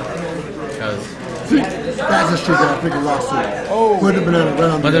 Because That's a shit that I freaking lost to. Oh. Put the banana right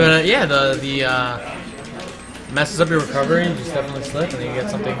on but the the messes up your recovery, you just definitely slip and then you get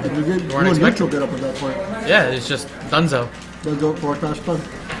something You you get weren't neutral expecting. get up at that point. Yeah, it's just Dunzo. Let's go for a crash fun.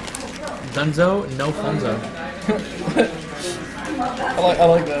 Dunzo, no funzo. I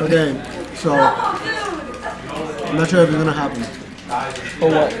like that. Okay, so I'm not sure if it's gonna happen. For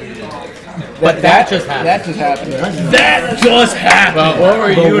what? But that just happened. That just happened. That just happened! But what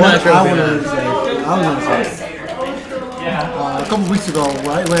were But you what not sure I about? was gonna say, a couple weeks ago,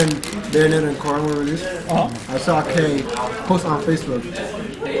 right when Bayonetta and Corrin were released, I saw Kay post on Facebook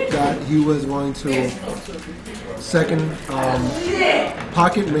that he was going to second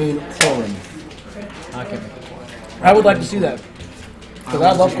Pocket Main Corrin. I would like to see that. Because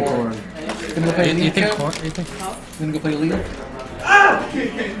I love Corrin. Gonna go play You League. think Kev? Corn? You think? Gonna go play League.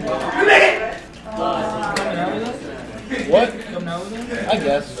 What? I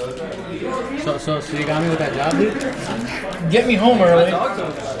guess. So you got me with that job, dude? Get me home early.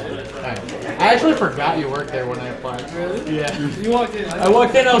 Alright. I actually forgot you worked there when I applied. Really? Yeah. You walked in. I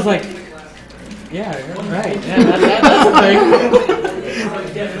walked in. I was like, yeah, right. Yeah, that's the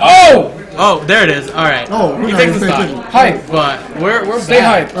thing. Oh, there it is. All right. Oh, you take the stock. Hype. But we're Stay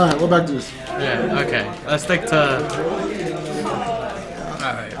back. hype. All right, we're back to this. Yeah. Okay. Let's stick to.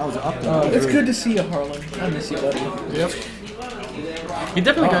 That was up there. It's good to see you, Harlan. I miss you, buddy. Yep. He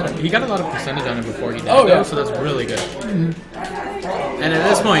definitely got a lot of percentage on it before he died. Oh, yeah. So that's really good. And at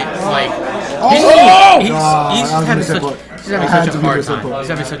this point, like, he's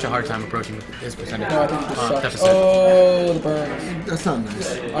having such a hard time approaching his percentage deficit. Oh, the burns. That's not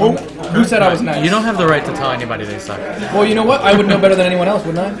nice. Who said I was nice? You don't have the right to tell anybody they suck. Well, you know what? I would know better than anyone else,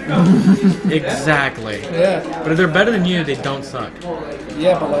 wouldn't I? Exactly. Yeah. But if they're better than you, they don't suck.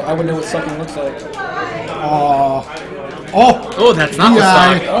 Yeah, but like, I would know what sucking looks like. Oh, that's not what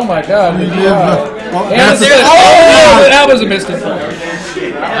suck. Oh my god. That was a mistake.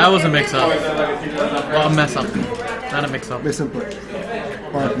 That was a mix-up. Well, a mess-up. Not a mix-up. Miss input.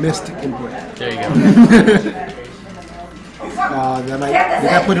 Or missed input. There you go. Did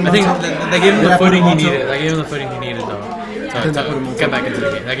that put him I think on top? they gave him the Did that put footing him he on top? needed. They gave him the footing he needed, though, to get back into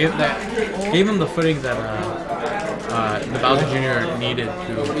the game. They gave him the footing that the Bowser Jr. needed to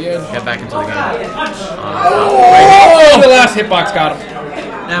get back into the game. The last hitbox got him.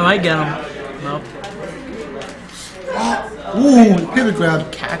 That might get him. Nope. Ooh, pivot grab.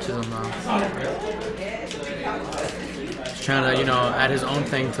 Catches him though. He's trying to, add his own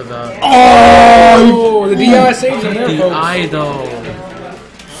thing to the. Oh, the DI saves him there, The folks. eye though.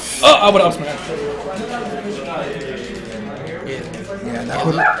 Oh, I would have smashed. Yeah,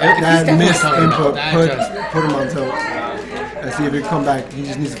 that missed input put him on tilt. Let's see if he can come back. He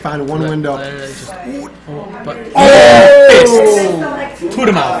just needs to find one window. Put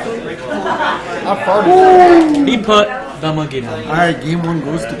him out. I farted. He put the monkey down. Alright, game one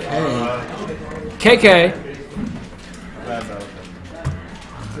goes to K. KK.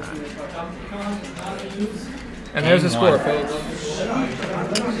 And there's the score, folks.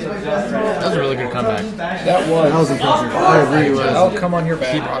 That was a really good comeback. That That was impressive. I agree. I'll come on your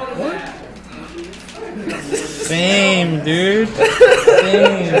back. Same, dude.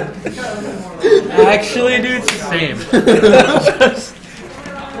 Same. Actually, dude, same.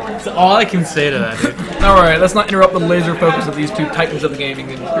 That's all I can say to that, dude. Alright, let's not interrupt the laser focus of these two titans of the gaming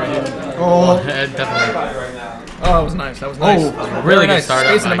industry. Oh, Definitely. Oh, that was nice. That was nice. Really Very good nice. start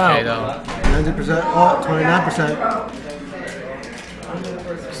Spacing up them by K, out. though. 90%. Oh, 29%.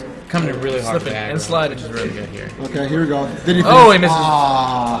 Coming in really hard Slipping back, and sliding. which is really good here. Okay, here we go. Did he finish? Oh, he misses.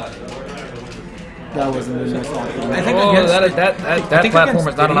 That wasn't a nice option. I think Oh, against that platform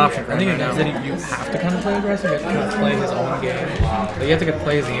is not an option for I think him right against now. Diddy, you have to kind of play aggressive. You have to kind of play his own game. Like, you have to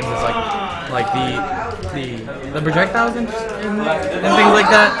play his games as like the projectiles and things like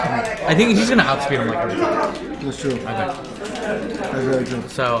that. I think he's gonna outspeed him like every time. That's true. I think. That's very true.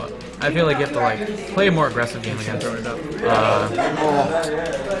 So I feel like you have to play a more aggressive game against Diddy.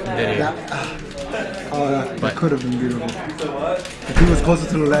 That could have been beautiful. If he was closer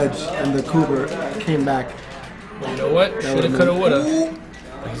to the ledge and the Cooper came back. You know what? Shoulda, coulda, woulda.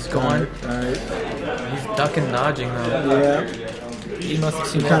 He's going. Alright. He's ducking, dodging though. Yeah. He must have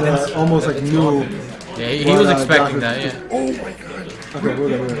seen He kind that. of almost like knew. Yeah, he was expecting that. Yeah. Oh my god. Okay, we're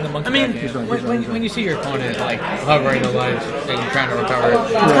good. I mean, when you see your opponent hovering the ledge and you're trying to recover,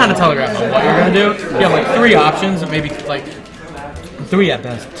 it's kind of telegraph on what you're gonna do. You have three options, maybe three at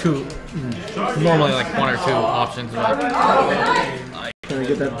best, two. Normally one or two options. Trying to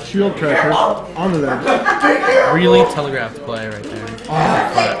get that shield pressure on the ledge. Really telegraphed play right there.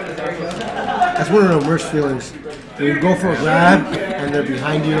 That's one of the worst feelings. When you go for a grab and they're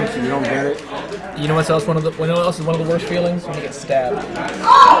behind you so you don't get it. You know what else is one of the worst feelings? When you get stabbed.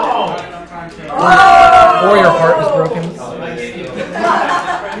 Or your heart is broken.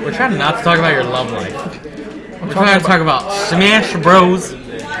 We're trying not to talk about your love life. We're trying to talk about Smash Bros.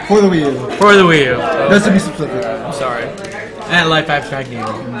 For the Wii U. For the Wii U. That's to be specific. I'm sorry. And Life Abstract Gaming.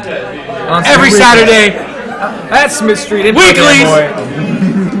 Every Saturday, That's Smith Street. In weeklies, boy.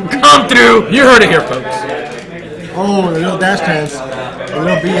 come through. You heard it here, folks. Oh, a little dash chance. A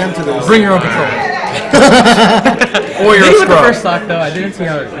little BM to this. Bring your own controller. Or I your think with the scrub. first stock though, I didn't see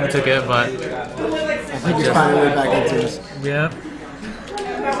how it took it, but I think he's finding a way back into this. yeah.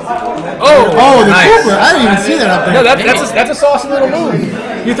 Oh, Oh, the nice. Cooper! I didn't even see that up there. No, that's a saucy little move.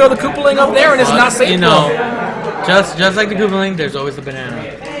 You throw the Koopaling up there and it's not safe. Just like the Koopaling, there's always the banana.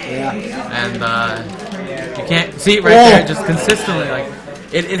 Yeah. And You can't see it right there. Just consistently, like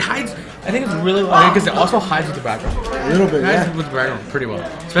it hides. I think it's really well because it also hides with the background. A little bit, It hides with the background pretty well.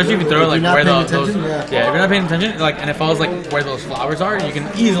 Especially if you throw it like where those. If you're not paying attention, like and it falls like where those flowers are, you can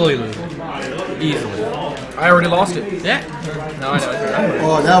easily lose it. Easily. I already lost it. Yeah. No, I know.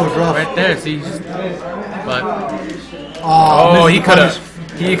 Oh, that was rough. Right there. See, but Oh, he could have.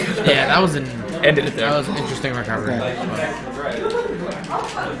 He could yeah, that was an ended it there. That was an interesting recovery.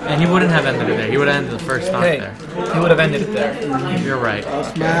 And he wouldn't have ended it there. He would have ended the first stock there. He would have ended it there. You're right.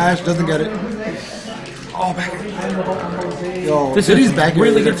 Smash doesn't get it. Oh, back. Yo, This Diddy's is back really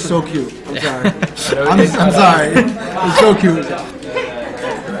really good. good. So cute. I'm sorry. I'm sorry. It's so cute.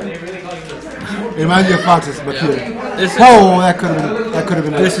 It reminds me of Fox's, but cute. Oh, that could have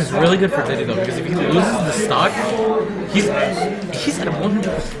been. This is really good for Diddy though, because if he loses the stock, he's at a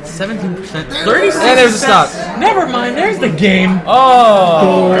 117%. 36. And there's a stock. Never mind. There's the game.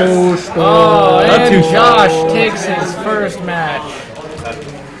 Oh, Not too Josh takes his first match.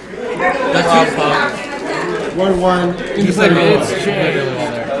 That's 1-1. It's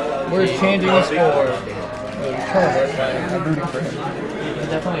changed. We're changing the score. I'm rooting for him.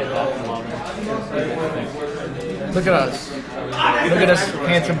 Look at us. Look at us,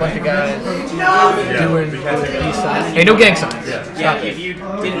 handsome bunch of guys doing peace signs. Hey, no gang signs. Yeah, if you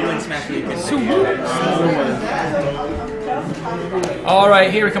didn't win Smash, you could. All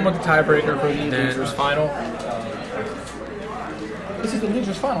right, here we come with the tiebreaker for the losers final. This is the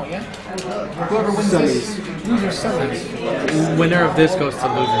losers final, yeah. Whoever wins this, losers semis. Winner of this goes to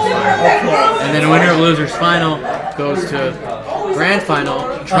losers final, and then winner of losers final goes to grand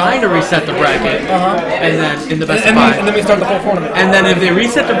final, trying to reset the bracket, and then in the best of five. And then we start the whole tournament. And then if they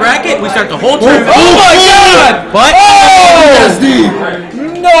reset the bracket, we start the whole tournament. Oh my God! But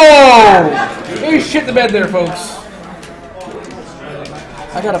No! Hey, shit the bed there, folks.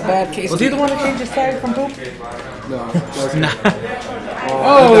 I got a bad case. was he the one that changed his tag from poop? No. Nah.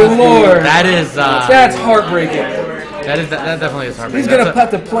 Oh Lord! That is That's heartbreaking. that definitely is heartbreaking. He's gonna have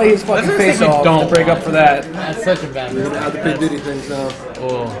to play his fucking that's face a- off don't to break up for that. That's such a bad We're gonna have to pick Diddy things now.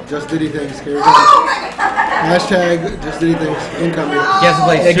 Oh. Just Diddy things. Here we go. Hashtag Just Diddy things incoming. He has to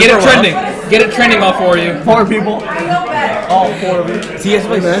play Yeah, get super it trending. Get it trending all for you. 4 people. All 4 of you. See, he has to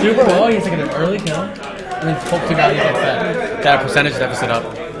play super well. He's taking an early kill. And then hope to God he gets that percentage deficit up.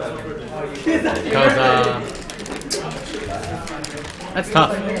 Because that's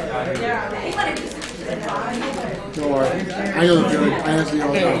tough. Don't worry. I know the feeling. I answer you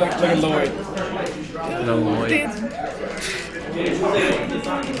all the time. Look at Lloyd. No Lloyd.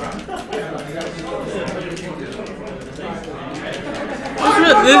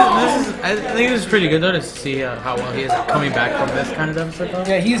 I think this is pretty good though to see how well he is coming back from this kind of deficit though.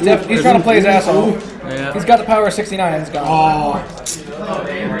 Yeah, he's trying to play his ass off. Yeah. He's got the power of 69 and it's gone. Oh,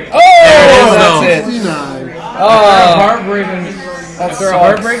 Oh, that's it. 69. Oh, Heartbreaking. that's After a sucks.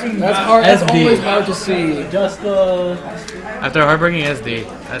 heartbreaking That's hard. That's SD. always hard to see. After a heartbreaking SD,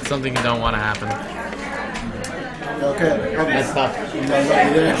 that's something you don't want to happen. Okay. That's tough.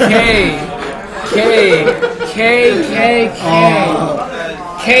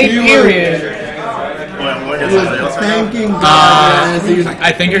 K period. Thanking God.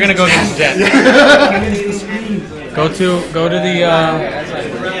 I think you're gonna go against Jet. Go to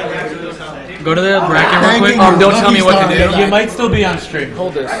the bracket real quick. Don't tell me what to do. You might still be on stream.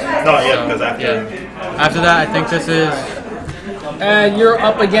 Hold this. Not yet, because after. Yeah. After that, I think this is. And you're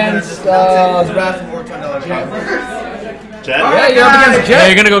up against. Jet? Yeah, you're up against Yeah, Jet.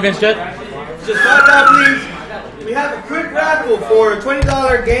 you're gonna go against Jet. Just find out, please. We have a quick raffle for a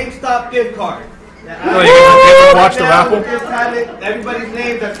 $20 GameStop gift card. Oh, you can watch the Right now, raffle? we just have it. Everybody's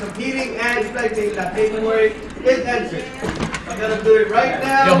name that's competing and spectating that paperwork is entered. I'm gonna do it right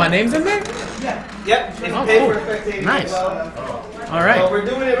now. Yo, my name's in there. Yep, it's Oh, paper cool. spectating Nice. as well. All So right. we're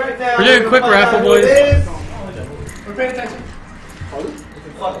doing it right now. We're doing a quick Find out raffle, who boys. it is. We're paying attention. If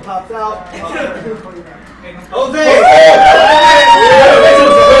it fucking pops out. Jose!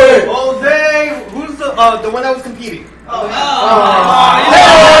 Jose! Who's the one that was competing?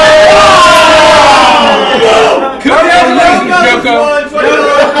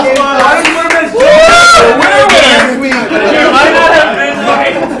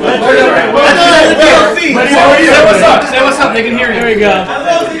 Say what's up. They can hear you. Here we go.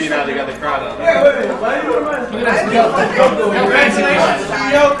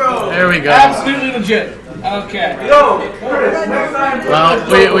 There we go. Absolutely legit. Okay. Well,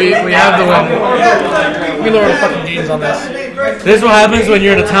 we have the win. We lower the fucking games on this. This is what happens when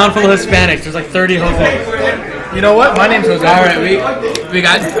you're in a town full of Hispanics. There's like 30 Jose's. You know what? My name's Jose. All right, we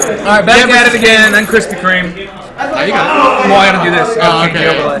got. All right, back at it again. I'm Krispy Kreme. Oh, you got. Well, I gotta do this. Oh, okay.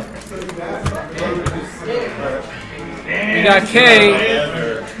 We got K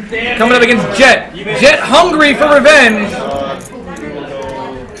coming up against Jet. Jet hungry for revenge.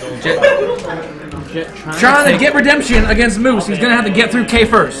 Jet Trying to get redemption against Moose. He's gonna have to get through K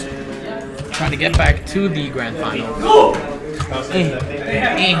first. trying to get back to the grand final.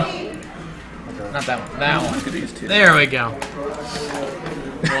 Not that one. That one. There we go.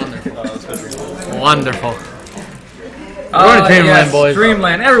 Wonderful. Wonderful. We're going to Dreamland, boys.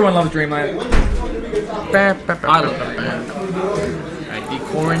 Dreamland. Everyone loves Dreamland. I love that band. Alright, the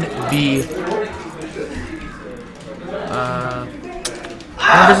Corn B.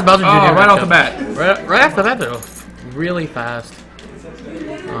 Versus Bowser Jr. right off the bat. Right off the bat, though. Really fast.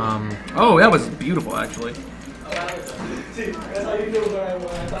 Oh, that was beautiful, actually.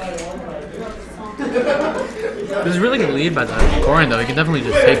 There's a really good lead by the Corn, though. He can definitely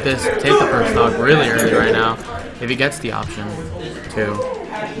just take the first stock really early right now if he gets the option to.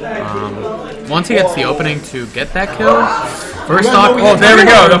 Once he gets the opening to get that kill, first stock. Oh, there we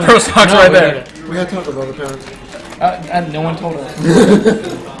go. The first stock's right there. We gotta talk about it, parents. No one told us.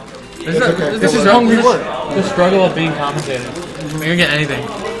 This is hungry work. The struggle of being commentator. You can get anything,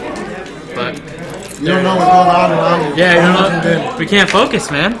 but you don't know what's going on around you. yeah, you know, we can't focus,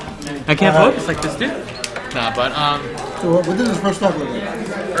 man. I can't focus like this, dude. Nah, but So what did his first stock look like?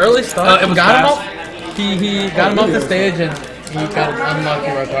 early stuff. It was got him fast. up. He got him off the stage and he got an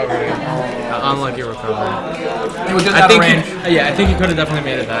unlucky recovery. Unlucky recovery. He was just I out of think range. I think he could have definitely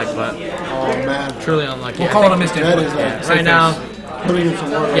made it back, but Oh man, truly unlucky. We'll I call it a think- mistake. that is right now. putting in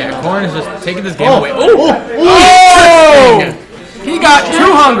some work. Yeah, Corn is just taking this game Oh, away. oh, Oh! He got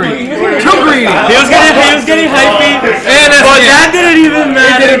too hungry, too greedy. He was getting hypey, And that's but it. that didn't even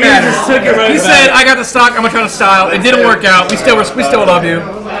matter. It didn't matter. He just took it right He back. said, "I got the stock. I'm gonna try to style." It didn't work out. We still love you.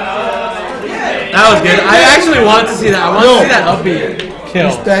 That was good. I actually want to see that. I want to see that upbeat kill.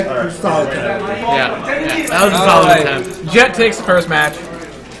 Respect your style. Yeah, that was a solid attempt. Jet takes the first match.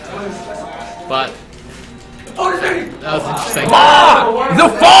 But that was interesting. The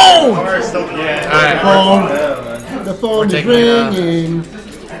phone. Alright, The phone is taking, ringing.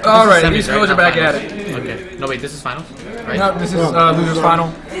 All right, semis, these right? girls are Not back at finals. it. Okay. No, wait, this is finals? Right? No, this is losers final.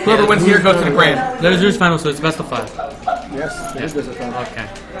 Whoever wins here goes to the grand. Losers finals, so it's best of 5. Yes, it is a phone. Okay.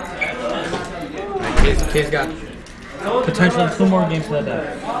 Alright, K's got potentially 2 more games to that day.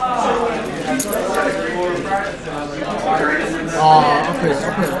 Okay.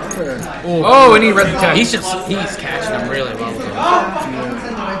 Oh, and he read the text. He's catching them really well.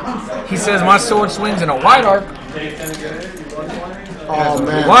 He says, "My sword swings in a wide arc. Oh A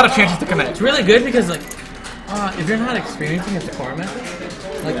man. lot of chances to connect." It's really good because, like, if you're not experiencing a tournament,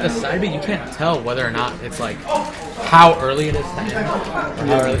 like the side beat, you can't tell whether or not it's like how early it is to end, or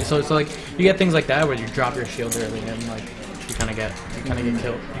how early. So like you get things like that where you drop your shield early and like you kind of get killed. You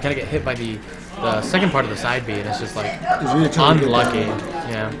kind of get hit by the second part of the side beat. It's just like It's really trying to get unlucky. that.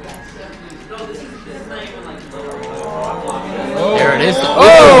 Yeah. There it is.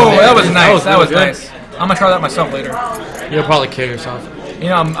 Oh, that was nice. That was really nice. I'm gonna try that myself later. good. You'll probably kill yourself. You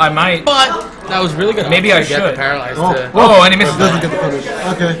know, I might. But that was really good. Maybe I to get should. the paralyzed. Oh, and he misses Doesn't that. get the punish.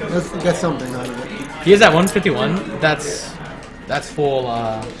 Okay, let's get something out of it. He is at 151. That's full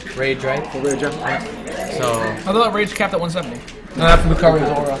rage, right? For Rage, yeah. So, I thought Rage capped at 170. No, after the cover his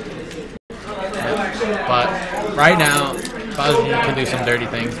aura. but right now, Bowser can do some dirty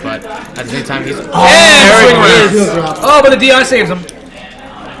things, but at the same time, he's Yeah, there swing it around. is. Shield drop. Oh, but the DI saves him.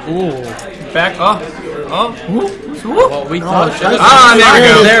 Ooh. Back. Well, we thought it should. Ah, there we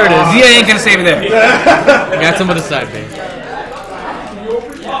go. There it is. DI ain't gonna save it there. Got some with the side B.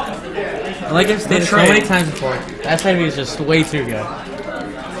 Like I've stated so many times before, that side B is just way too good.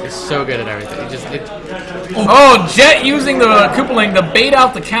 It's so good at everything. Oh, Jet using the Koopaling to bait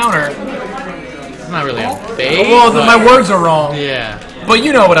out the counter. It's not really a bait. Well, but- my words are wrong. Yeah. But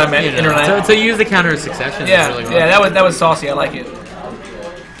you know what I meant, You know, internet. to use the counter of succession Yeah, is really well. yeah, that was saucy. I like it.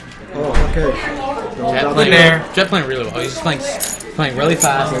 Oh, okay. Jet playing really well. He's just playing really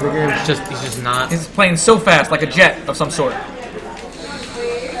fast. He's just not. He's playing so fast, like a jet of some sort.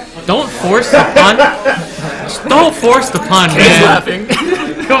 Don't force the pun. Just don't force the pun, man. He's laughing.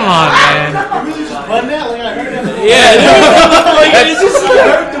 Come on, man.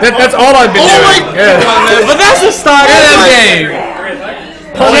 That's all I've been doing. But that's the start of the game.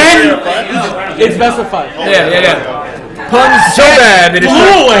 It's best of 5. Yeah. Puns so bad that it's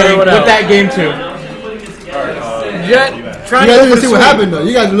Blew away with that game too. Jet You trying guys to didn't see what happened though.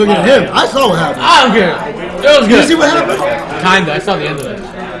 You guys are looking at him. I saw what happened. I don't care. It was Did you see good. what happened? Kinda. I saw the end of it.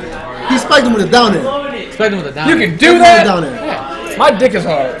 He spiked him with a down air. Expect him with a down. You can do Spiked him with a that? down air. My dick is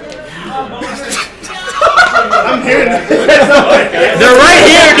hard. I'm here. They're right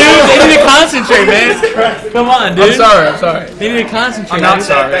here, dude. They need to concentrate, man. Come on, dude. I'm sorry. They need to concentrate. I'm not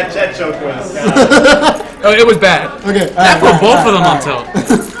sorry. That jet joke was. Oh, it was bad. Okay. That put both of them on tilt.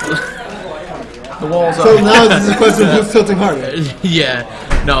 The walls So are. now this is a question of who's tilting harder. Yeah.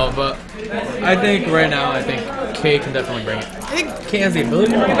 No, but I think right now, I think K can definitely bring it. I think K has the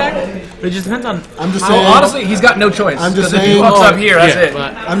ability to bring it back, but it just depends on. I'm just Well, saying. honestly, he's got no choice. I'm just 'Cause if he saying- fucks up here, that's it.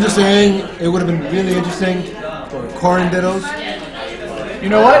 But I'm just saying it would have been really interesting for Corn Dittos. You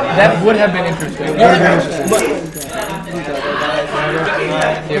know what? That would have been interesting. That would have been interesting.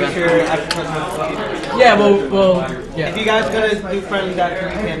 Yeah, well, yeah. If you guys gonna do friendly, that can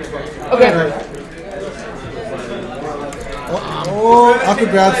be handled. Okay. Oh, awkward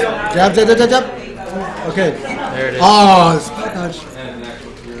grabs. Jab, jab, jab, jab, jab. Okay. there it is. Oh, spot dodge.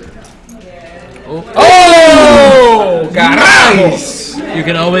 Oh, Nice. You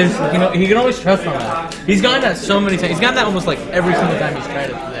can always, he can always trust on that. He's gotten that so many times. He's gotten that almost like every single time he's tried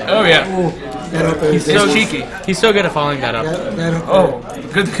it today. Oh yeah. Oh, that up He's is so cheeky. He's so good at following that up. that up. Oh,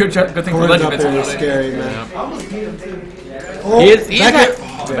 good thing for Corn's Legend up there is Bits. scary, man. Oh, He is back that, it.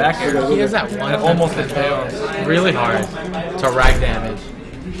 Back here. he has that one Almost hit tail. really hard to rack damage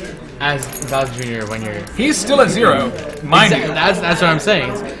as Bowser Jr. when you're. He's still at 0, mind you. That's what I'm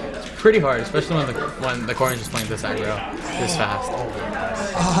saying. It's pretty hard, especially when the corner is just playing this aggro this fast.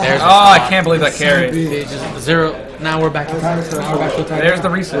 There's the Oh, I spot. can't believe that carry. It's just 0. Now we're back to time. There's the There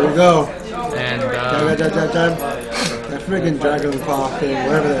we reset. go. And Jab, jab, jab, jab. That freaking dragon claw thing,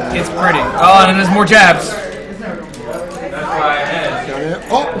 whatever that is. It's pretty. Oh, and then there's more jabs.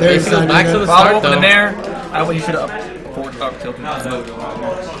 Oh, there's Basically back to the Follow start up with though. an air. I want you should up tilted.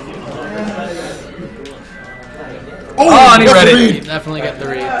 Oh, and he that's read a it. You read. definitely get the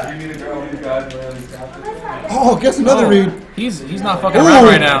read. Oh, guess another read. He's not fucking around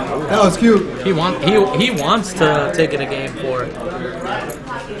right now. That was cute. He wants to take it a game for.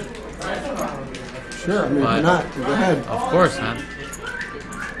 Sure, I mean, why But- not? Go ahead. Of course, man.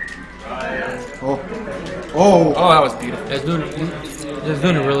 Oh. Oh. Oh, that was beautiful. He's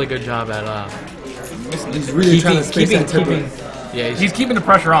doing a really good job at He's really trying to space that tempo. Yeah, He's keeping the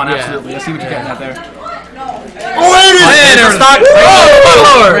pressure on, Yeah. absolutely. I see what you're getting at there. Oh, there it is! there's a stock.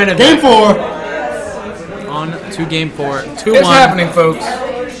 Ran it Game back. 4. On to game 4. 2-1. It's happening, folks.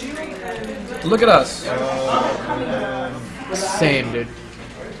 Look at us. Same, dude.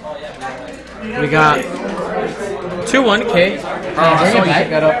 We got 2-1 K. I Bring saw it you back. pick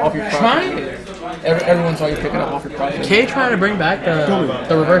that up off your property. Trying. Everyone saw you pick it up off your property. K trying to bring back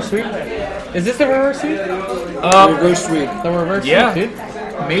the reverse sweep. Is this the reverse sweep? Reverse sweep. The reverse Yeah. sweep, dude.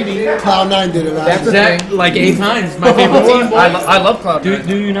 Maybe. Cloud9 did it last That's year. the thing. Like 8 times. My favorite team. I love Cloud. Do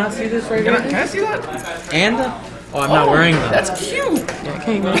you not see this right here? Can I see that? And oh, I'm not wearing them. That's cute. Yeah,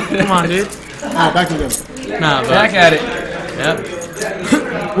 okay, man. Come on, dude. Ah, back to them. Nah, Back but at it. yep.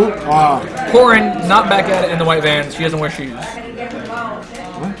 Corin, not back at it in the white vans. She doesn't wear shoes. I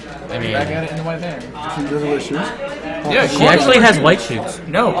mean, Back at it in the white vans. She doesn't wear shoes. Yeah, she actually has white shoes.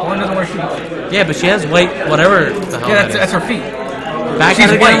 No, Corin doesn't wear shoes. Yeah, but she has white whatever the hell Yeah, that that's is. her feet. Back she's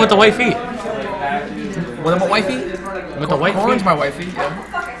at it again white. with the white feet. With the white feet? With the white Corin's feet. my white feet.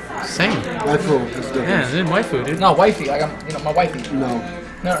 Yeah. Same. My fool. That's different. Yeah, dude, white food, dude. No, white feet. Like I'm, my white feet. No.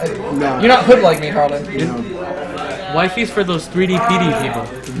 No, No. you're not hood like me, Harlan. No. White feet's for those 3D PD people.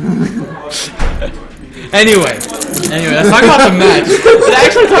 Anyway, let's talk about the match. Let's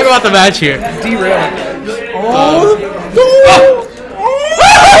actually talk about the match here. Derailing. Oh!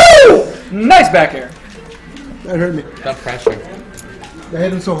 Nice back air. That hurt me. The pressure. I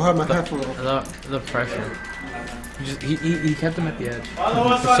hit him so hard, my hat fell off. The pressure. He kept him at the edge Follow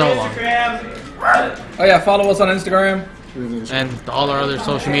us for on so long. Instagram. Oh yeah, follow us on Instagram And all our other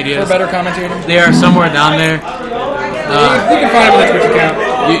social for medias. better commentating. They are somewhere down there. You can find them on the Twitch account.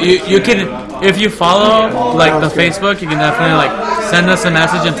 You can, if you follow like the Facebook, you can definitely like send us a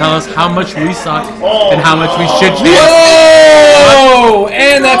message and tell us how much we suck and how much we should change. Oh,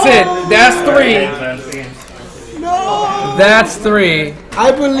 and that's it. That's 3. That's 3.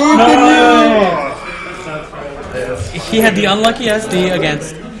 I believed in He had the unlucky SD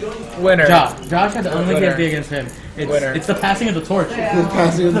against Winner. Josh. Josh had the unlucky Winner. SD against him. Winner. It's the passing of the torch. you. The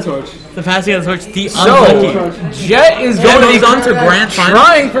passing of the torch. The passing of the torch. The So, unlucky. Jet is Jet going to goes on to grand final.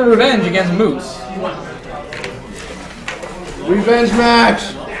 trying for revenge against Moose. Revenge match.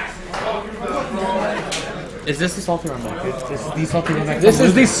 Is this the salty run back? This is the salty run back. This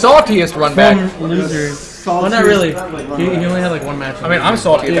is the saltiest run back. from losers. Well, not really. He only had like one match. I mean, I'm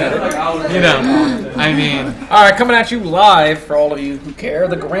salty about it. You know, I mean, All right, coming at you live for all of you who care,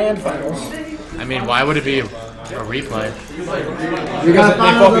 the grand finals. why would it be a replay? We got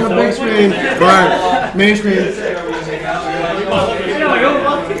finals on the big screen. But Mainstream.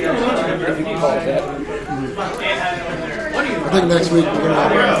 I think next week we're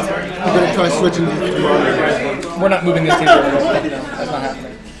gonna try switching to tomorrow. We're not moving this table. That's not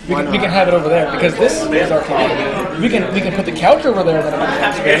happening. We can have it over there because this is our table. We can put the couch over there. But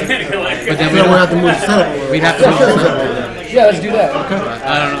then we'll have to move the setup. We'd have to move the setup. Yeah, let's do that. Okay.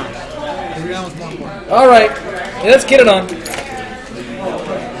 I don't know. All right, let's get it on.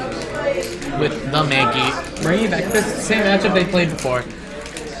 With the Mankey, bringing back this same matchup they played before.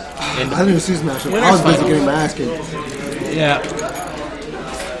 I didn't even see this matchup. I was busy getting my ass kicked. Yeah.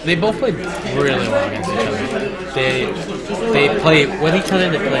 They both played really well against each other. They play with each other.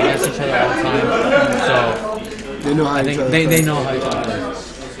 They play against each other all the time. So they know how I think they know how each other plays.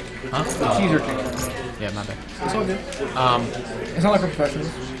 Huh? It's easier to. Yeah, my bad. It's all good. It's not like we're professionals.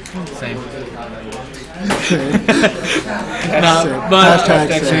 Same. No, but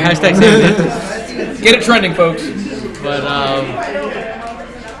hashtag same. Get it trending, folks. But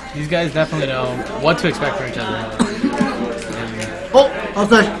these guys definitely know what to expect from each other. Oh, I'll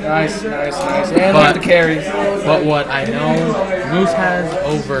say. Nice. And look at the carries. But what I know Moose has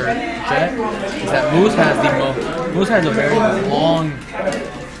over Jet is that Moose has a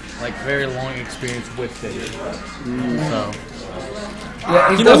very long experience with Diddy. So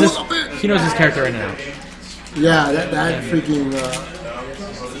yeah, he knows his character in and out. Yeah, that freaking.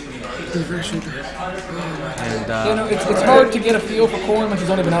 And it's hard to get a feel for Corn when she's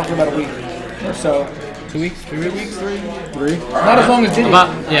only been out for about a week or so. 2 weeks, 3 weeks, 3. Not as long as Diddy.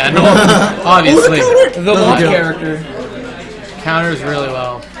 Yeah, no, obviously. The launch character counters really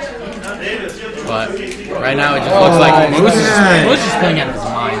well, but right now it just looks like Moose is playing out of his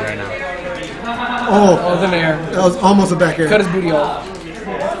mind right now. Oh, the mayor. That was almost a back air. Cut his booty off.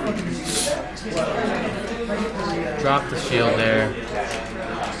 Drop the shield there.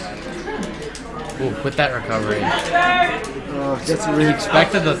 Ooh, with that recovery. Gets a read.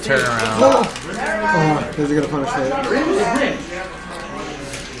 Expected the turnaround. Oh, he's gonna punish it.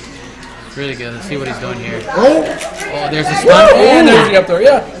 Really good. Let's see what he's doing here. Oh, there's a stun. And there's the up throw.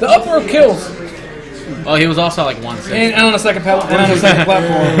 Yeah, the up throw kills. Oh, he was also like 1-6. And on a second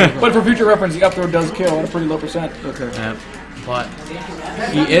platform. But for future reference, the up throw does kill at a pretty low percent. Okay. Yeah. But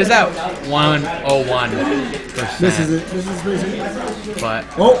he is at 101%. This is it. This is crazy. But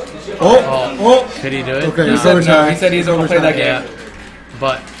could he do it? Okay. He said no. He said he's overplayed that game. Yeah.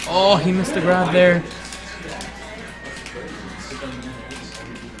 But he missed the grab there.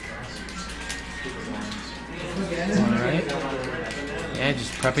 Alright. Yeah,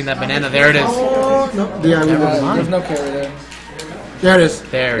 just prepping that banana. There it is. Oh, no. Yeah, There's no carry there. There it is.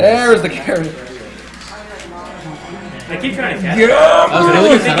 There's the carry. I keep trying to catch it. That was a really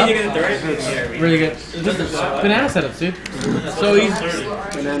good setup. setup. Really good. Banana setups, dude. So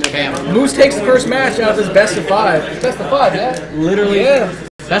easy. Bam. Moose takes the first match out of his best of 5. Best of 5, yeah. Literally. Yeah.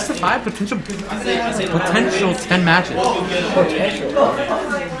 Best of 5 potential 10 matches. Potential.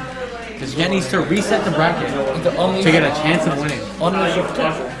 Because Jet needs to reset the bracket to get a chance of winning. Unleash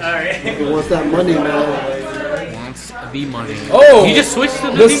potential. He wants that money, man. Wants the money. Oh! He just switched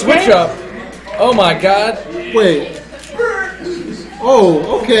to the switch up. Oh my god. Wait.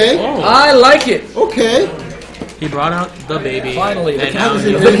 Oh, okay. Oh. I like it. Okay. He brought out the baby. Finally, and now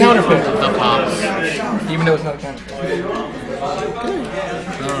the counter pick. The pops. Even though it's not a counter.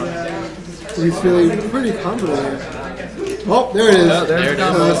 He's feeling pretty confident. Oh, there it is. There it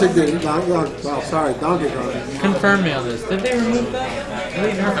is. Wow, sorry, Donkey Kong. Confirm me on this. Did they remove that? Did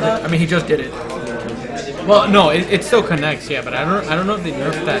they nerf that? I mean, he just did it. Well, no, it still connects, yeah, but I don't know if they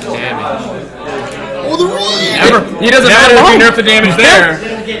nerfed that damage. Oh, the read! He doesn't matter if you nerf the damage there.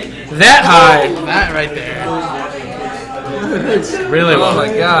 That high. That right there. Really well. Oh my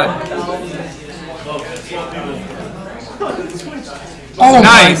god. Oh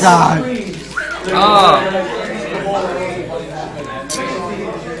nice. my god. Oh.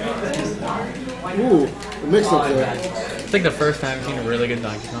 Ooh, the mix-up there. It's like the first time I've seen a really good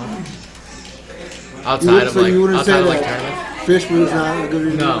Donkey Kong. Outside of tournaments. Fish was not a good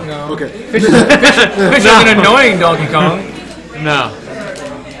reason? No. Okay. Fish is an annoying Donkey Kong. No.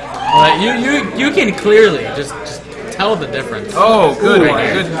 Like you can clearly just tell the difference. Oh, good one.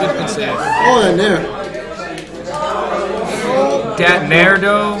 Good save. Oh, and there. Dat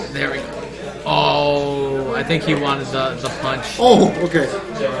Nerdo. There we go. Oh, I think he wanted the punch. Oh, okay.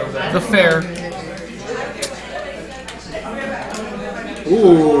 The fair.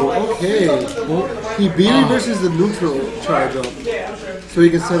 Ooh, okay. Well, he beat me versus the neutral charge up. So he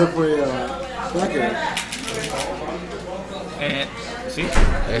can set up for a back air. And see?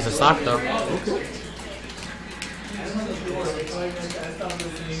 There's a stock though. Okay.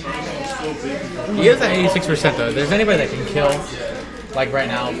 He is at 86% though. If there's anybody that can kill, like right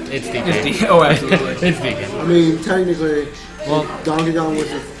now, it's DK. Oh, absolutely. It's DK. I mean, technically, Well, Donkey Kong was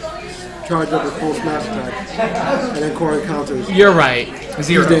to charge up with full smash attack, and then Corey counters. you're right.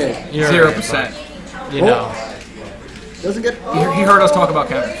 Zero. He's dead. You're 0%. You know. Doesn't get. He heard us talk about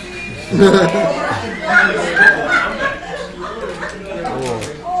counters.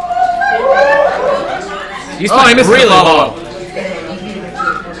 He's He missed really the follow-up. low.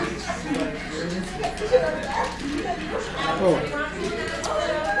 Oh.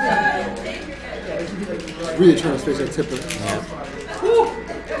 Really trying to space that tipper.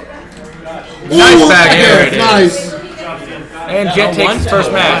 Nice back there here. it is. Nice. And Jet takes his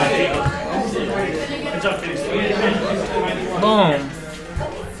first match. Boom.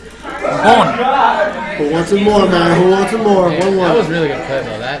 Boom. Who wants some more, man? Who wants some more? 1-1. That was really good play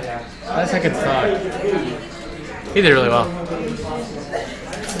though. That second stock. He did really well.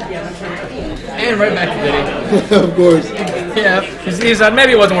 And right back to Diddy. Of course. Yeah, he said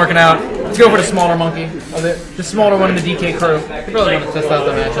maybe it wasn't working out. Let's go for the smaller monkey. The smaller one in the DK crew. He probably want to test out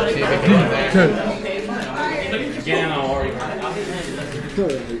the matchup, see if he can get there.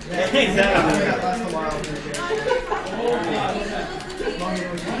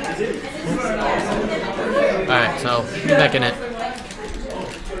 Alright, so he's back in it.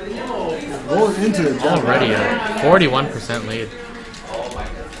 Going into the jump. Already a 41% lead.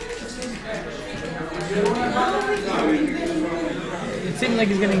 It seemed like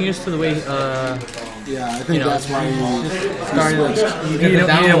he's getting used to the way, Yeah, I think that's why he starting to He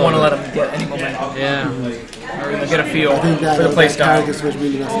didn't want to let him get any momentum. Yeah. Or get a feel I think that for the play style. character switch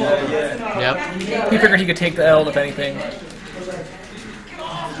really messed him up. Yep. He figured he could take the L, if anything.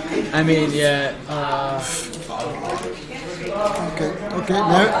 I mean, yeah. Okay,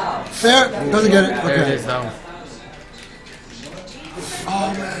 there. Fair. Doesn't get it. There it Okay. is, though.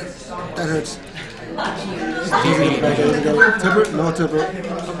 Oh, man. That hurts. Tipper? No tipper.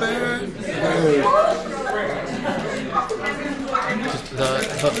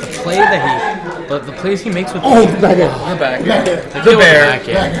 The play that the plays he makes with Oh, back in. The back. the bear. back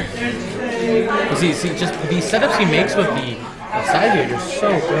end. See, just the setups he makes with the side here are so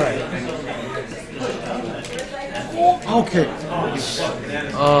good. Okay.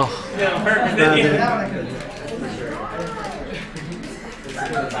 Oh,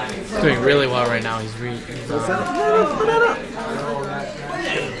 he's doing really well right now. He's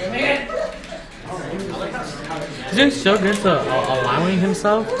doing so good to allowing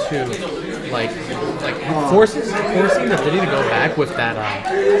himself to forcing the Diddy to go back with that.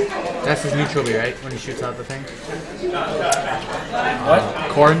 That's his neutral B, right? When he shoots out the thing.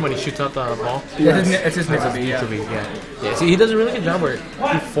 What? Corn when he shoots out the ball. It's his neutral B, yeah. Neutral B, yeah. Yeah. See, he does a really good job where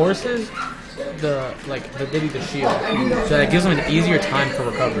he forces the Diddy to shield, so that gives him an easier time for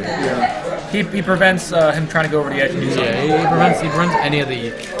recovery. Yeah. He prevents him trying to go over the edge and do something. Yeah, he prevents any of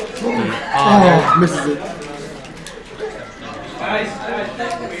the Misses it.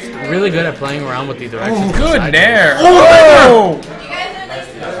 really good at playing around with the directions. Good nair. Oh!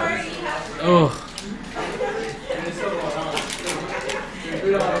 Oh.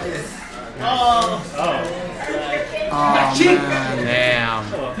 Damn.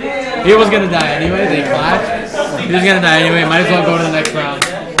 He was gonna die anyway, they clashed. He was gonna die anyway, might as well go to the next round.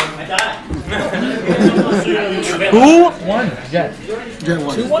 2-1 Jet. Jet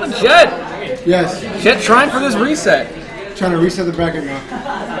one. 2-1 Jet. Yes. Jet trying for this reset. Trying to reset the bracket now.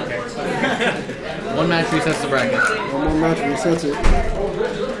 One match resets the bracket. One more match resets it.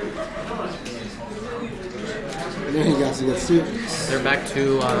 And then he got to get serious. They're back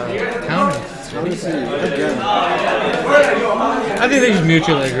to counting. Let me see. Again. I think they just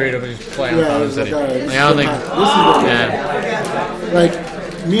mutually agreed to just play on Yeah, Fountain it's City. like, alright, Like, I don't think. this is the Yeah. Like,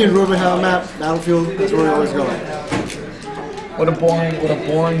 me and Ruben have a map, Battlefield, that's where we always go. What a boring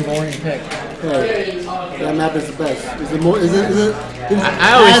pick. Hey, that map is the best. Is it more? Is it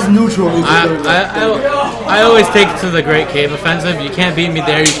I always- as neutral? As I always take to the Great Cave Offensive. You can't beat me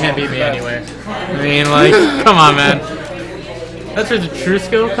there, you can't beat me anywhere. I mean, like, come on, man. That's where the true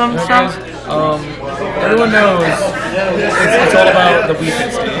skill comes from. Everyone knows it's all about the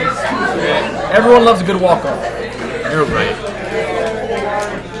weakness. Everyone loves a good walk-off. You're right.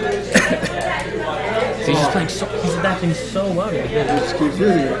 See, he's playing so. He's adapting so well. Just keeps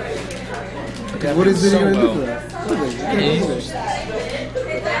using it. What is it going to do for that?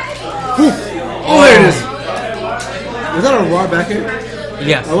 Oh, there it is. Was that a raw back end?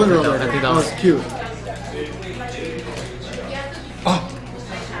 Yes. I wasn't raw I back think end. that That was was. cute.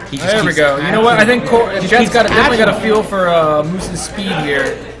 He just There we keeps go. You know what? I think Just Jet's keeps definitely got a acting. feel for Moose's speed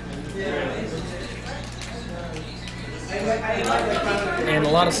here. and a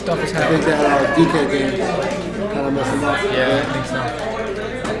lot of stuff is I think happening. that DK game kind of messed him up. Yeah, I think so.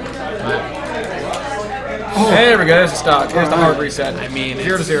 There we go. There's the stock. Here's the hard reset. I mean,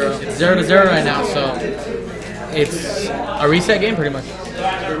 0 to 0. It's 0 to 0 right now, so it's a reset game pretty much.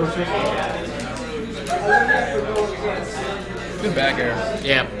 Good back air.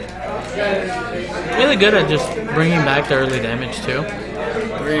 Yeah. Really good at just bringing back the early damage too.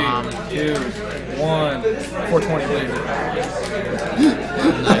 3, 2, 1. 420, please.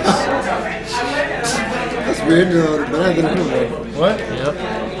 Nice. That's weird. But I didn't know. What? Yep.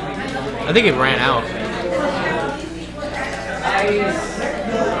 I think it ran out.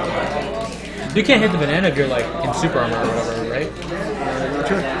 You can't hit the banana if you're like in super armor or whatever, right?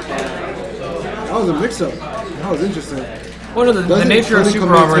 That was a mix-up. That was interesting. Well, no, the nature of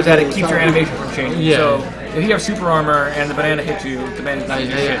super armor is that it keeps your animation from changing. Yeah. So if you have super armor and the banana hits you, the banana's not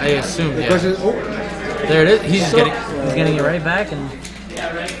even I assume, The yeah. question is, There it is. He's getting it right back, and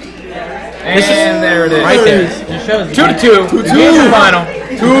and there it is. right there. It shows 2 to 2. 2-2. Game final.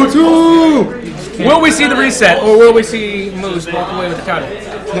 2-2. Will we see the reset, or will we see Moose walk away with the title?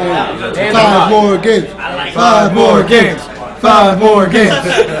 And 5 more games. 5 more games. 5 more games.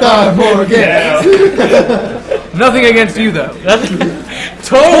 5 more games. Nothing against you, though.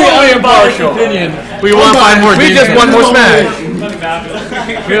 totally impartial opinion. We want 5 more games. We just won more Smash.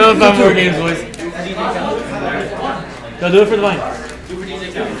 We want 5 more games, boys. Go do it for the vine.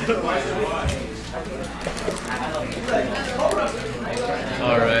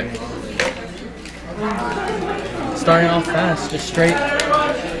 All right. Starting off fast, just straight.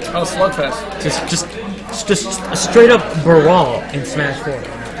 Oh, slugfest. Just a straight up brawl in Smash 4.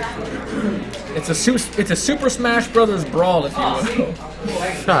 It's a Super Smash Brothers brawl, if you will.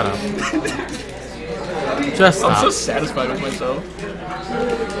 Shut up. Just I'm stop. so satisfied with myself.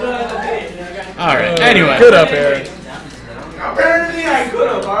 All right. Anyway. Good up, Aaron. Apparently I could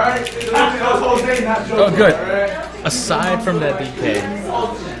have, alright? Oh, good. Aside from that DK,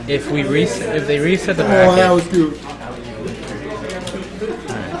 if they reset the Oh, that bracket, was cute.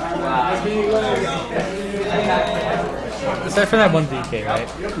 aside from that one DK, right?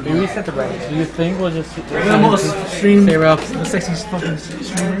 We reset the bracket. Do you think we'll just Stream stay up? the sexiest fucking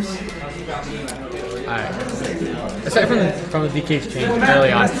streamers. Alright. Aside from the DK's change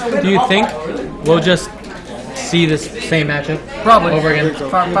early on, do you think we'll just see this same matchup Probably. over again?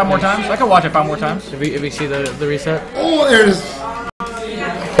 5 more times? I can watch it 5 more times. If we see the reset? Oh, there it is.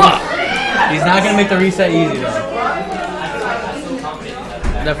 He's not gonna make the reset easy though.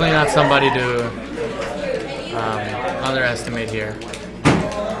 Definitely not somebody to underestimate here.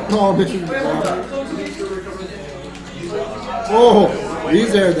 Oh, bitch. Oh,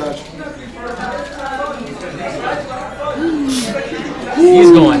 he's there, Dutch.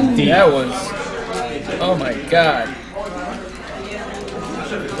 He's going deep. That was... Oh my god.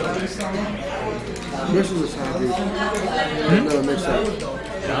 This is a side beat. Another mix-up.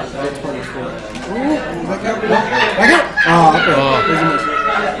 That's funny. Back it? Oh, okay. There's a miss.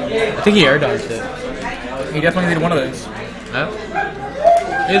 I think he air dodged it. He definitely needed one of those. Yep.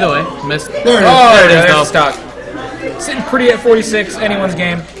 Either way, missed. There it is. Oh, There it is, there's though. the stock. Sitting pretty at 46, anyone's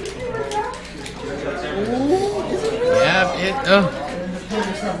game. Yeah,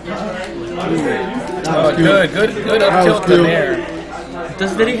 Oh, good up That was tilt in cute. there.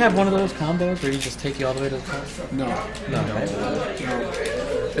 Did he have one of those combos where he just take you all the way to the top? No.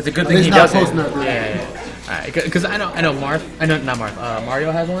 It's a good At thing least he not doesn't. post nut. Yeah. Alright, because I know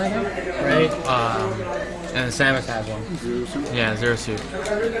Mario has one, I think, right? And Samus has one. Yeah, Zero Suit.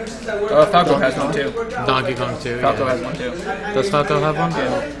 Falco has one too. Donkey Kong too. Falco yeah. has one too. Does Falco have one?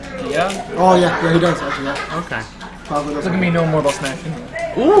 Yeah? Oh, yeah, he does, actually, yeah. Okay. Probably Look at me knowing more about Smash.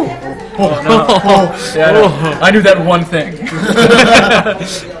 Ooh! Yeah, I know. I knew that one thing.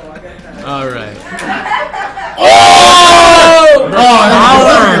 Alright.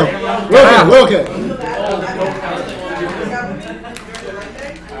 Okay.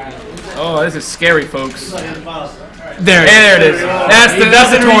 Oh, this is scary, folks. There There it is. That's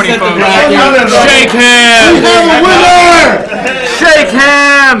the tourney, folks. Shake hands! We have a winner! Shake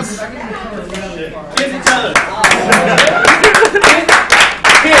hands!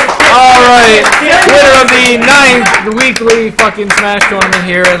 Alright, winner of the 9th weekly fucking Smash tournament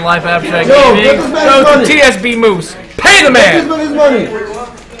here in Life Abstract Gaming get this man goes his to TSB Moose. Pay the He's man! got his money.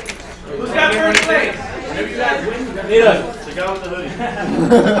 Who's got first place?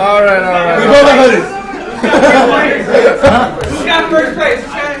 Alright. We both have hoodies. Who's got first place?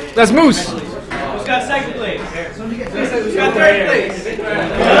 That's Moose. Who's got second place? Who's got third place? You're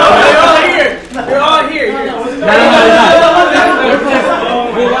all here. You're all here.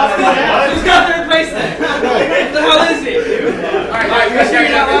 Who's got third place then? What the hell is it? Alright,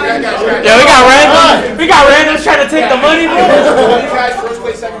 Yeah, we got randoms trying to take the money, bro. Guys, first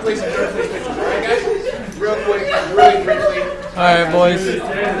place, second place, and third place pictures. All right, guys? Real quick, really briefly. All right, boys.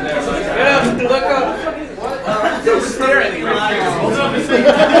 Look up. Don't stare at me. Put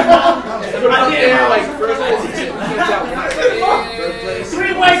up there, like, first place, kids out. Third place.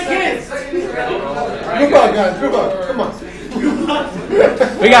 3 white kids. Group up, guys. Group up. Come on.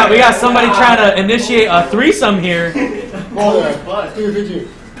 We got somebody trying to initiate a threesome here. Hold on.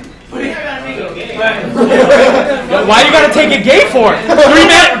 Why you gotta take a gay for?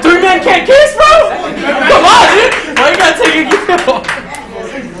 Three men can't kiss, bro? Come on, dude. Why you gotta take a gay for?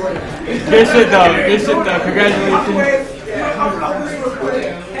 Good shit though. Congratulations.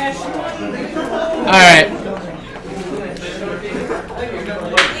 Alright.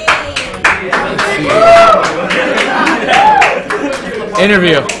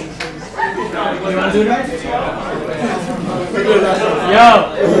 Interview. Yo,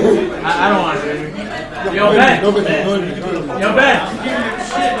 I don't want to. Yo, Ben.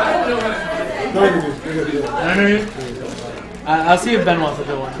 I'll see if Ben wants to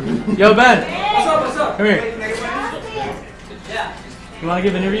do one. Yo, Ben. What's up? Come here. You want to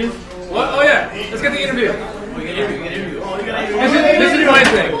give interviews? What? Oh yeah, let's get the interview. This is my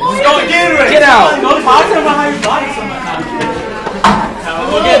thing. Get out. Go talk to him about how you bought it so much.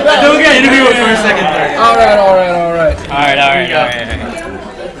 We'll get interview for a second. All right. All right.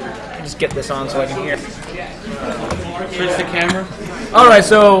 Just get this on so I can hear. Switch the camera. All right,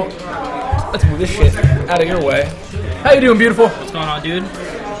 so let's move this shit out of your way. How you doing, beautiful? What's going on, dude?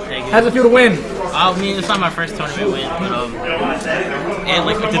 Thank you. How's it feel to win? I mean, it's not my first tournament win, but and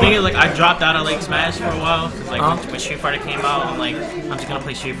like the thing is, like I dropped out of like Smash for a while because like when Street Fighter came out, I'm like I'm just gonna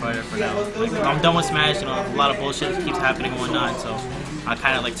play Street Fighter for now. Like I'm done with Smash, a lot of bullshit keeps happening and whatnot, so I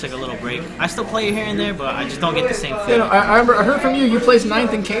kind of like took a little break. I still play it here and there, but I just don't get the same feel. I heard from you. You placed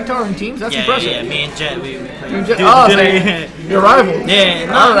 9th in K-Tar in teams. That's impressive. Yeah, me and Jet, we played. Your rival. Yeah,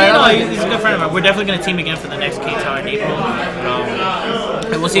 he's a good friend of mine. We're definitely gonna team again for the next K-Tar in April.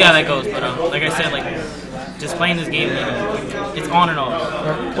 And we'll see how that goes. But like I said, like just playing this game, it's on and off.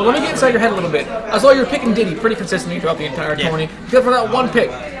 Well, let me get inside your head a little bit. I saw you were picking Diddy pretty consistently throughout the entire tourney, except for that one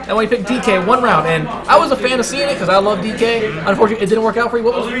pick. And when you picked DK one round, and I was a fan of seeing it because I love DK. Unfortunately, it didn't work out for you.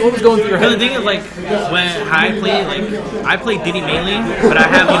 What was going through your head? The thing is, like when I play, I play Diddy mainly, but I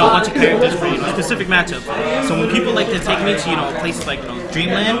have a bunch of characters for specific matchups. So when people like to take me to places like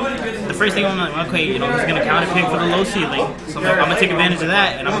Dreamland, the first thing I'm like, okay, he's gonna counter pick for the low ceiling, so I'm gonna take advantage of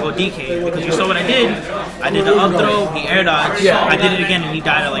that, and I'm gonna go DK because you saw what I did. I did the up throw, he air dodge. Yeah. I did it again, and he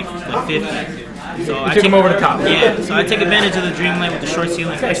died at like 50. So I took him over the top. Yeah, so I take advantage of the Dreamland with the short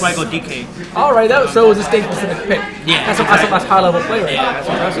ceiling. That's why I go DK. All right, so it was a stage-specific pick. Yeah, that's a high-level play right yeah. That's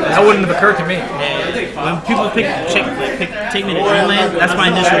impressive. That wouldn't have occurred to me. Yeah. When people take me to Dreamland, that's my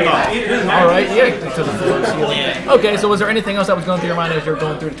initial thought. All right, yeah. To the floor ceiling. Yeah. Okay, so was there anything else that was going through your mind as you were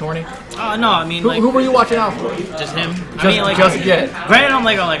going through the tourney? No, I mean, who were you watching out for? Just him. Just Jet. Granted, I'm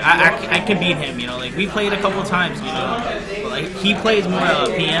I can beat him. Like we played a couple times. But like he plays more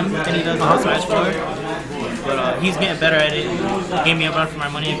PM than he does on the Smash floor. But he's getting better at it. He gave me a run for my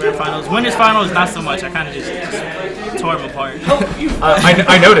money in Grand Finals. Winners Finals, not so much. I kind of just tore him apart.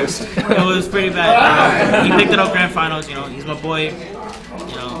 I noticed. It was pretty bad. He picked it up Grand Finals. He's my boy.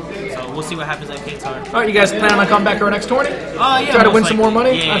 So we'll see what happens at K-Tar. All right, you guys plan on coming back to our next tourney? Yeah. Try to win some more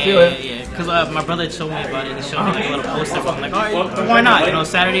money? Yeah, I feel it. Yeah. Because my brother showed me about it. He showed me like a little poster. I'm like, all right, why not?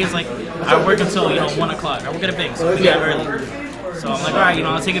 Saturdays, like I work until 1 o'clock. I work at a bank, so I get up early. So I'm like, all right,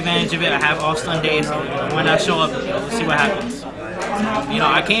 I'll take advantage of it. I have off Sundays, so why not show up? We'll see what happens.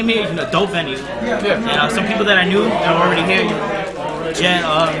 I came here, dope venue. And some people that I knew that were already here, Jen,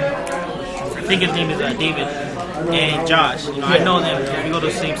 I think his name is David, and Josh. I know them. We go to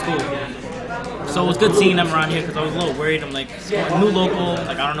the same school. So it was good seeing them around here because I was a little worried. I'm like, new local,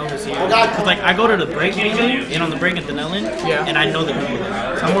 like I don't know who's here. Because like I go to the break usually, and on the break at Denellen, and I know the people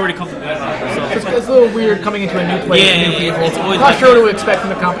there. So I'm already comfortable being here. So it's a little weird coming into a new place, new people. It's always not sure what to expect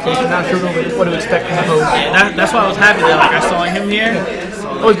from the competition, not sure what to expect from the host. Yeah, that's why I was happy that like I saw him here. So,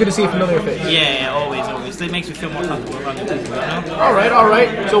 always good to see a familiar face. Yeah, always. It makes me feel more comfortable around the people, All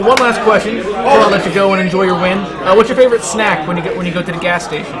right. So one last question before I let you go and enjoy your win. What's your favorite snack when you go to the gas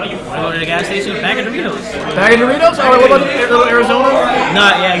station? When I go to the gas station, bag of Doritos. Bag of Doritos? All right, what about the Arizona? No,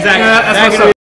 yeah, exactly. Yeah, that's